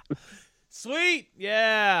 Sweet.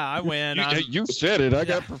 Yeah, I win. You said it. I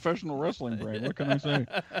got professional wrestling brain. What can I say?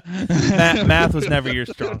 Math was never your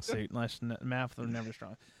strong suit. Math was never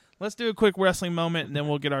strong. Let's do a quick wrestling moment, and then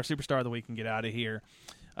we'll get our superstar of the week and get out of here.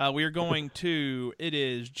 We are going to, it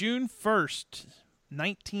is June 1st,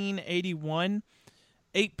 1981,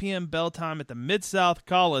 8 p.m. bell time at the Mid-South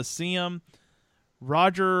Coliseum.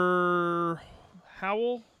 Roger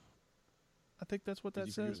Howell, I think that's what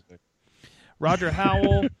that says. Roger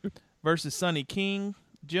Howell versus Sonny King.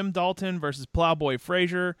 Jim Dalton versus Plowboy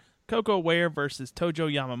Frazier. Coco Ware versus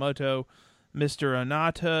Tojo Yamamoto. Mr.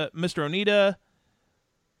 Onita.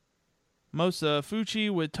 Mosa Fuchi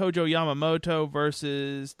with Tojo Yamamoto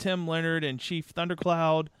versus Tim Leonard and Chief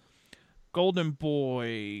Thundercloud. Golden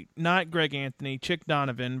Boy, not Greg Anthony, Chick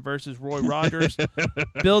Donovan versus Roy Rogers.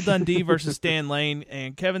 Bill Dundee versus Stan Lane.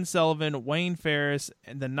 And Kevin Sullivan, Wayne Ferris,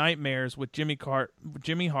 and the Nightmares with Jimmy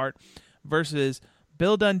Hart versus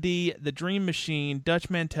Bill Dundee, The Dream Machine, Dutch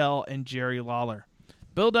Mantell, and Jerry Lawler.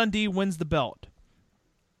 Bill Dundee wins the belt.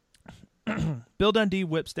 Bill Dundee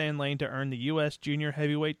whipped Stan Lane to earn the U.S. Junior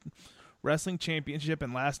Heavyweight Wrestling Championship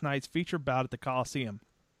in last night's featured bout at the Coliseum.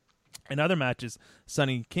 In other matches,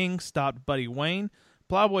 Sonny King stopped Buddy Wayne.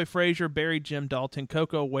 Plowboy Frazier buried Jim Dalton.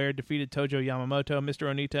 Coco Ware defeated Tojo Yamamoto. Mr.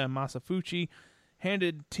 Onita and Masafuchi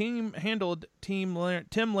handled Tim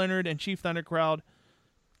Leonard and Chief Thundercloud.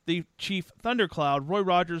 The Chief Thundercloud. Roy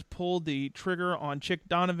Rogers pulled the trigger on Chick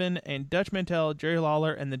Donovan, and Dutch Mantell, Jerry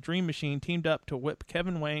Lawler, and the Dream Machine teamed up to whip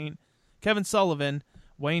Kevin Sullivan,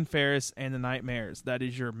 Wayne Ferris, and the Nightmares. That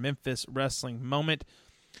is your Memphis wrestling moment.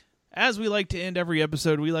 As we like to end every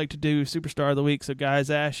episode, we like to do Superstar of the Week. So, guys,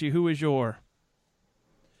 I ask you, who is your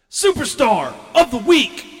Superstar of the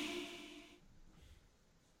Week?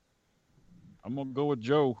 I'm going to go with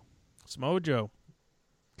Joe. Samoa Joe.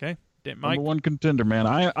 Okay. Mike? Number one contender, man.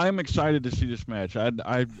 I'm excited to see this match.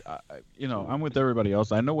 I'm with everybody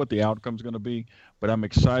else. I know what the outcome's going to be, but I'm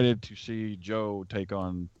excited to see Joe take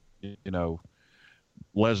on,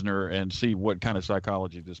 Lesnar and see what kind of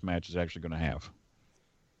psychology this match is actually going to have.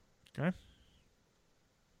 Okay.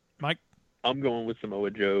 Mike? I'm going with Samoa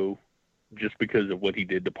Joe just because of what he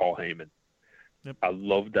did to Paul Heyman. Yep. I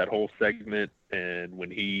loved that whole segment, and when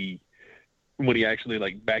he actually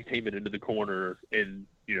backed Heyman into the corner, and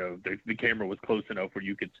the camera was close enough where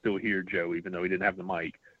you could still hear Joe even though he didn't have the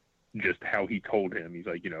mic, just how he told him, he's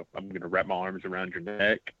like, I'm going to wrap my arms around your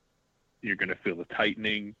neck, you're going to feel the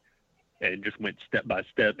tightening, and just went step by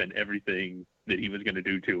step and everything that he was going to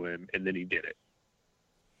do to him, and then he did it.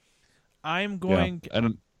 I'm going. Yeah,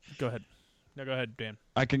 go ahead. No, go ahead, Dan.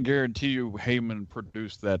 I can guarantee you, Heyman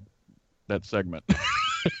produced that segment. Yeah.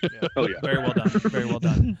 Oh yeah, very well done. Very well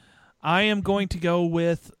done. I am going to go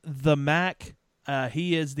with the Mac.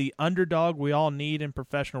 He is the underdog we all need in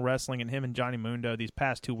professional wrestling, and him and Johnny Mundo these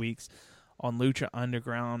past 2 weeks on Lucha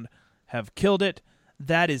Underground have killed it.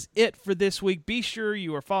 That is it for this week. Be sure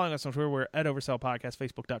you are following us on Twitter. We're at Oversell Podcast,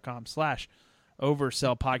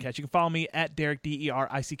 Facebook.com/Oversell Podcast. You can follow me at Derek,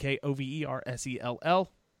 DericKoversell.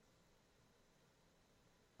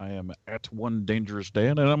 I am at One Dangerous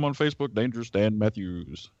Dan, and I'm on Facebook, Dangerous Dan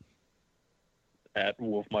Matthews. At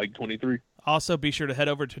WolfMike23. Also, be sure to head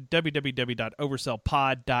over to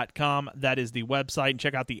www.oversellpod.com. That is the website. And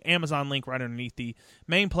check out the Amazon link right underneath the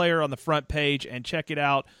main player on the front page and check it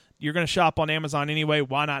out. You're going to shop on Amazon anyway.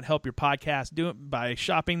 Why not help your podcast do it by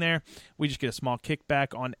shopping there? We just get a small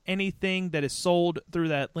kickback on anything that is sold through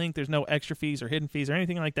that link. There's no extra fees or hidden fees or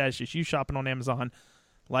anything like that. It's just you shopping on Amazon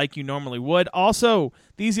like you normally would. Also,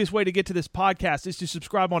 the easiest way to get to this podcast is to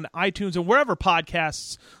subscribe on iTunes and wherever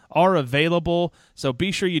podcasts are available. So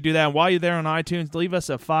be sure you do that. And while you're there on iTunes, leave us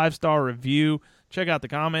a 5-star review. Check out the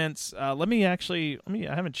comments. I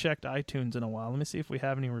haven't checked iTunes in a while. Let me see if we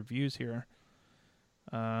have any reviews here.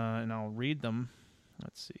 And I'll read them.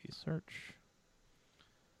 Let's see. Search.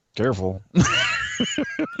 Careful.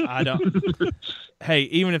 I don't. Hey,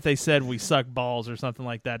 even if they said we suck balls or something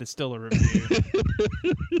like that, it's still a review.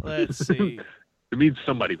 Let's see. It means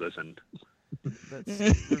somebody listened. Let's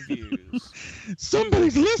see. Reviews.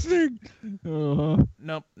 Somebody's listening.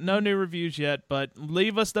 Nope, no new reviews yet, but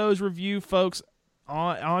leave us those review, folks,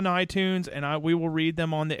 on iTunes, and we will read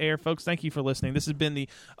them on the air. Folks, thank you for listening. This has been the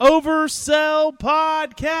Oversell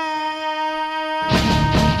Podcast.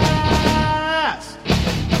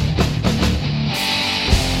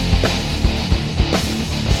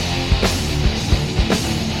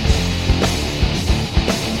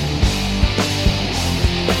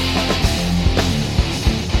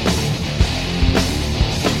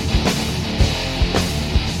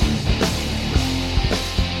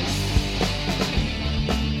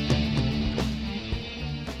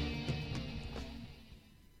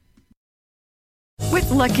 With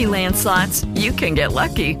Lucky Land Slots, you can get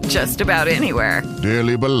lucky just about anywhere.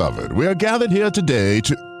 Dearly beloved, we are gathered here today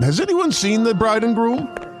to... Has anyone seen the bride and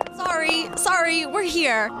groom? Sorry, we're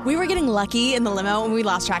here. We were getting lucky in the limo and we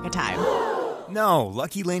lost track of time. No,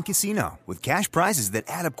 Lucky Land Casino, with cash prizes that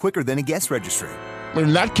add up quicker than a guest registry.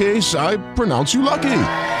 In that case, I pronounce you lucky.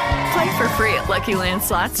 Play for free at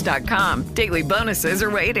LuckyLandSlots.com. Daily bonuses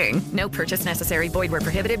are waiting. No purchase necessary. Void where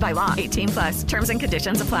prohibited by law. 18+. Terms and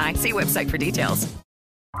conditions apply. See website for details.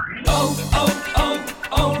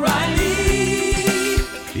 O'Reilly.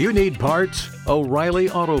 You need parts? O'Reilly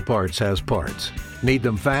Auto Parts has parts. Need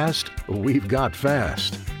them fast? We've got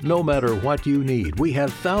fast. No matter what you need, we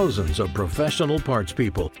have thousands of professional parts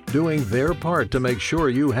people doing their part to make sure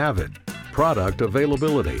you have it. Product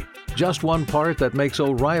availability. Just one part that makes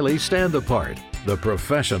O'Reilly stand apart. The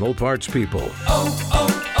professional parts people.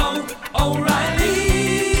 O'Reilly.